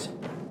unawares.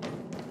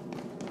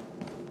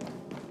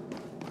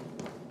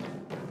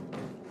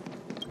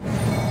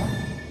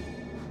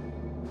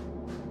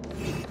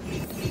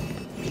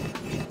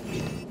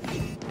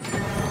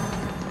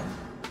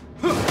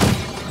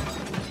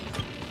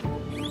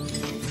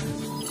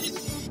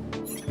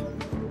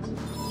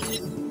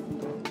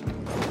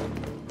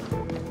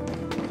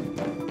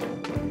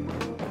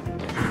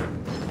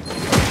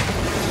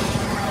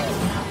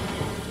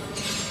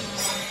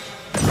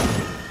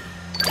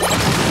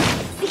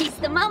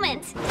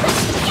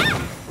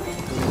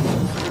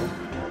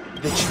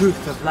 The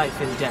truth of life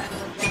and death,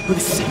 for the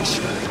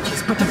sanctuary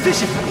is but a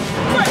vision.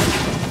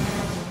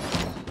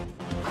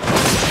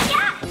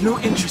 No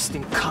interest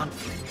in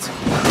conflict.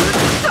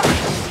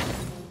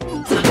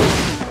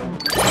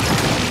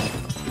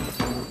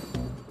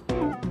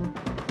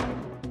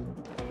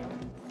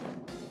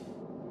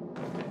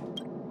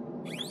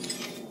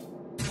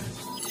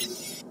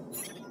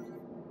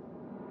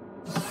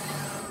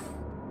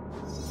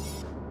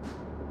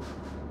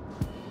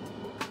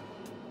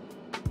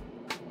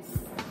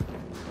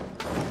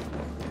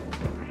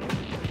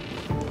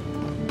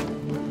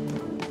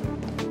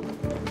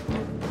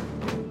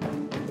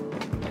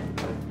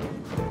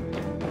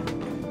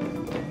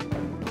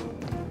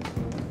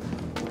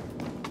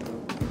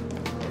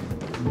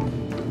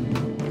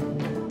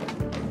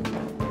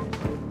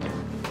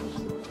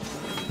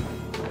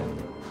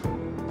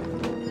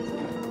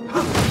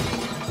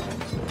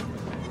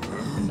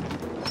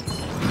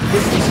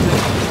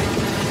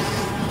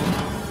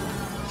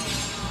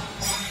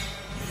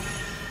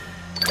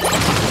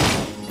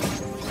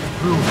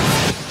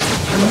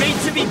 Are made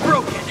to be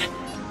broken.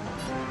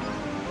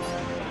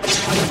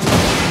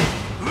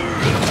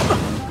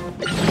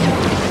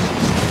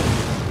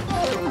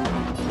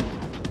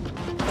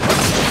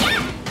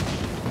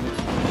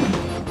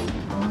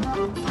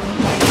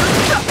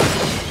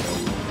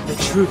 The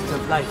truth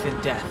of life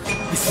and death,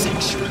 the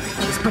sanctuary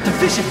is but a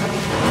vision.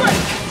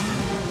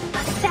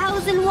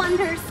 1,000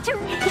 wonders to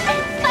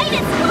fight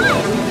its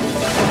blood.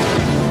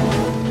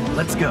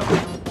 Let's go.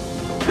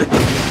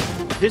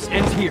 This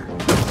ends here.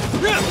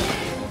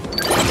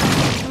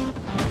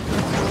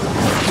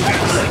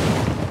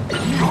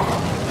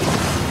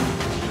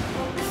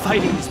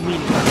 Fighting is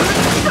meaningless.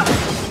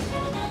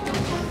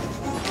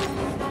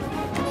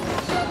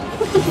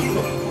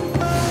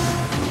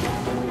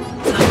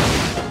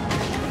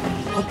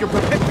 Hope you're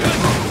prepared.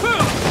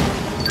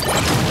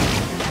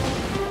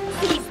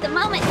 Seize the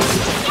moment.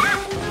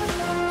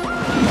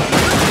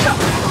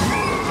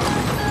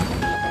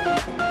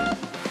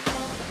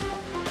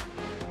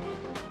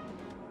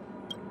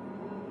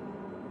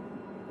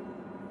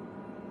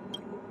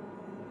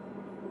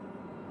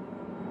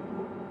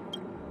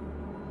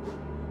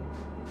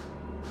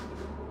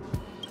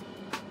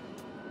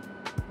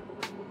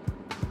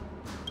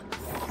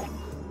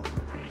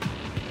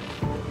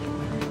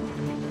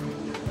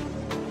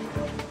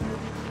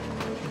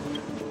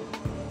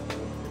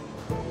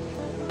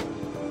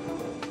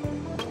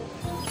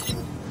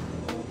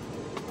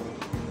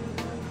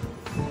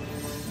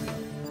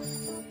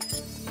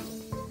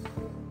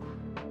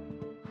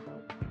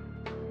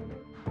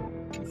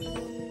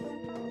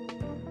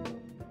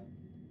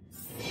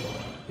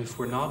 If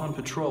we're not on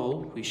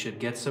patrol, we should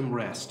get some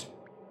rest.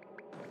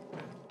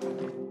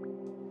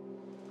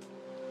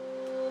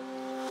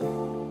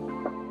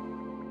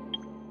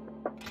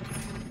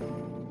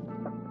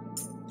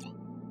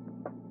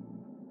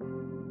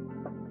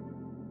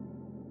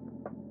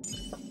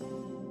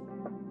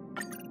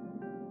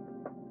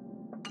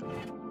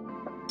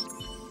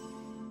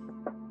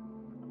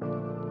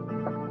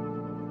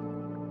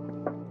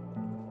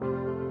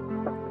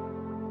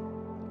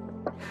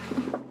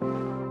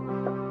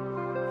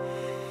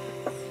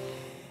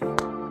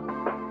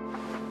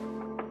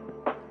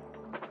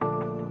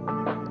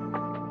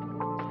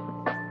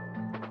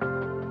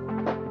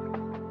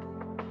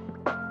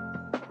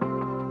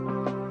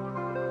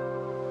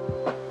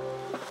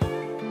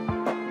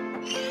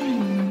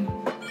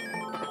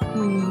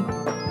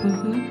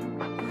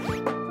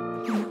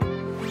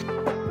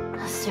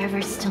 The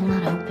server's still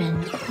not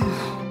open.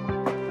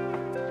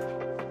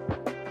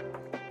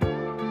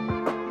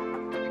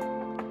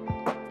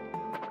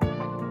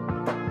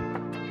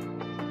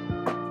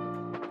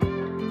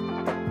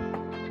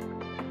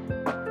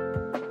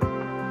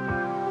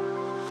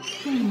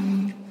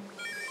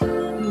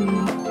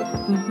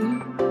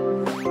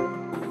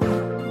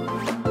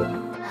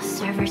 The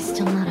server's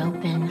still not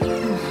open.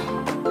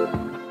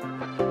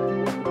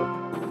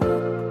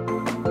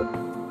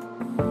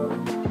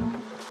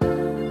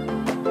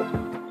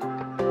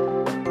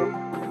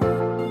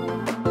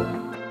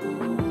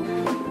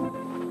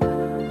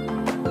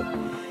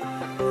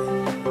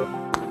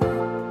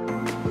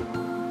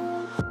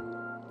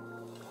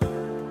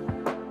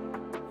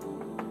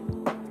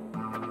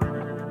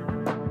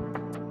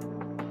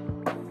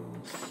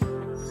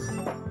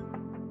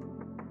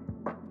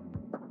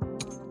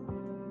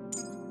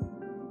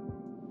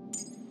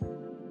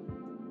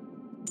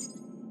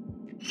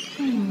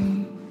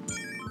 The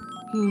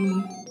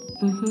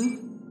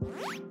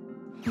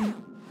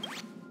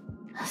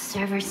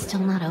server's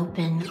still not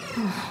open.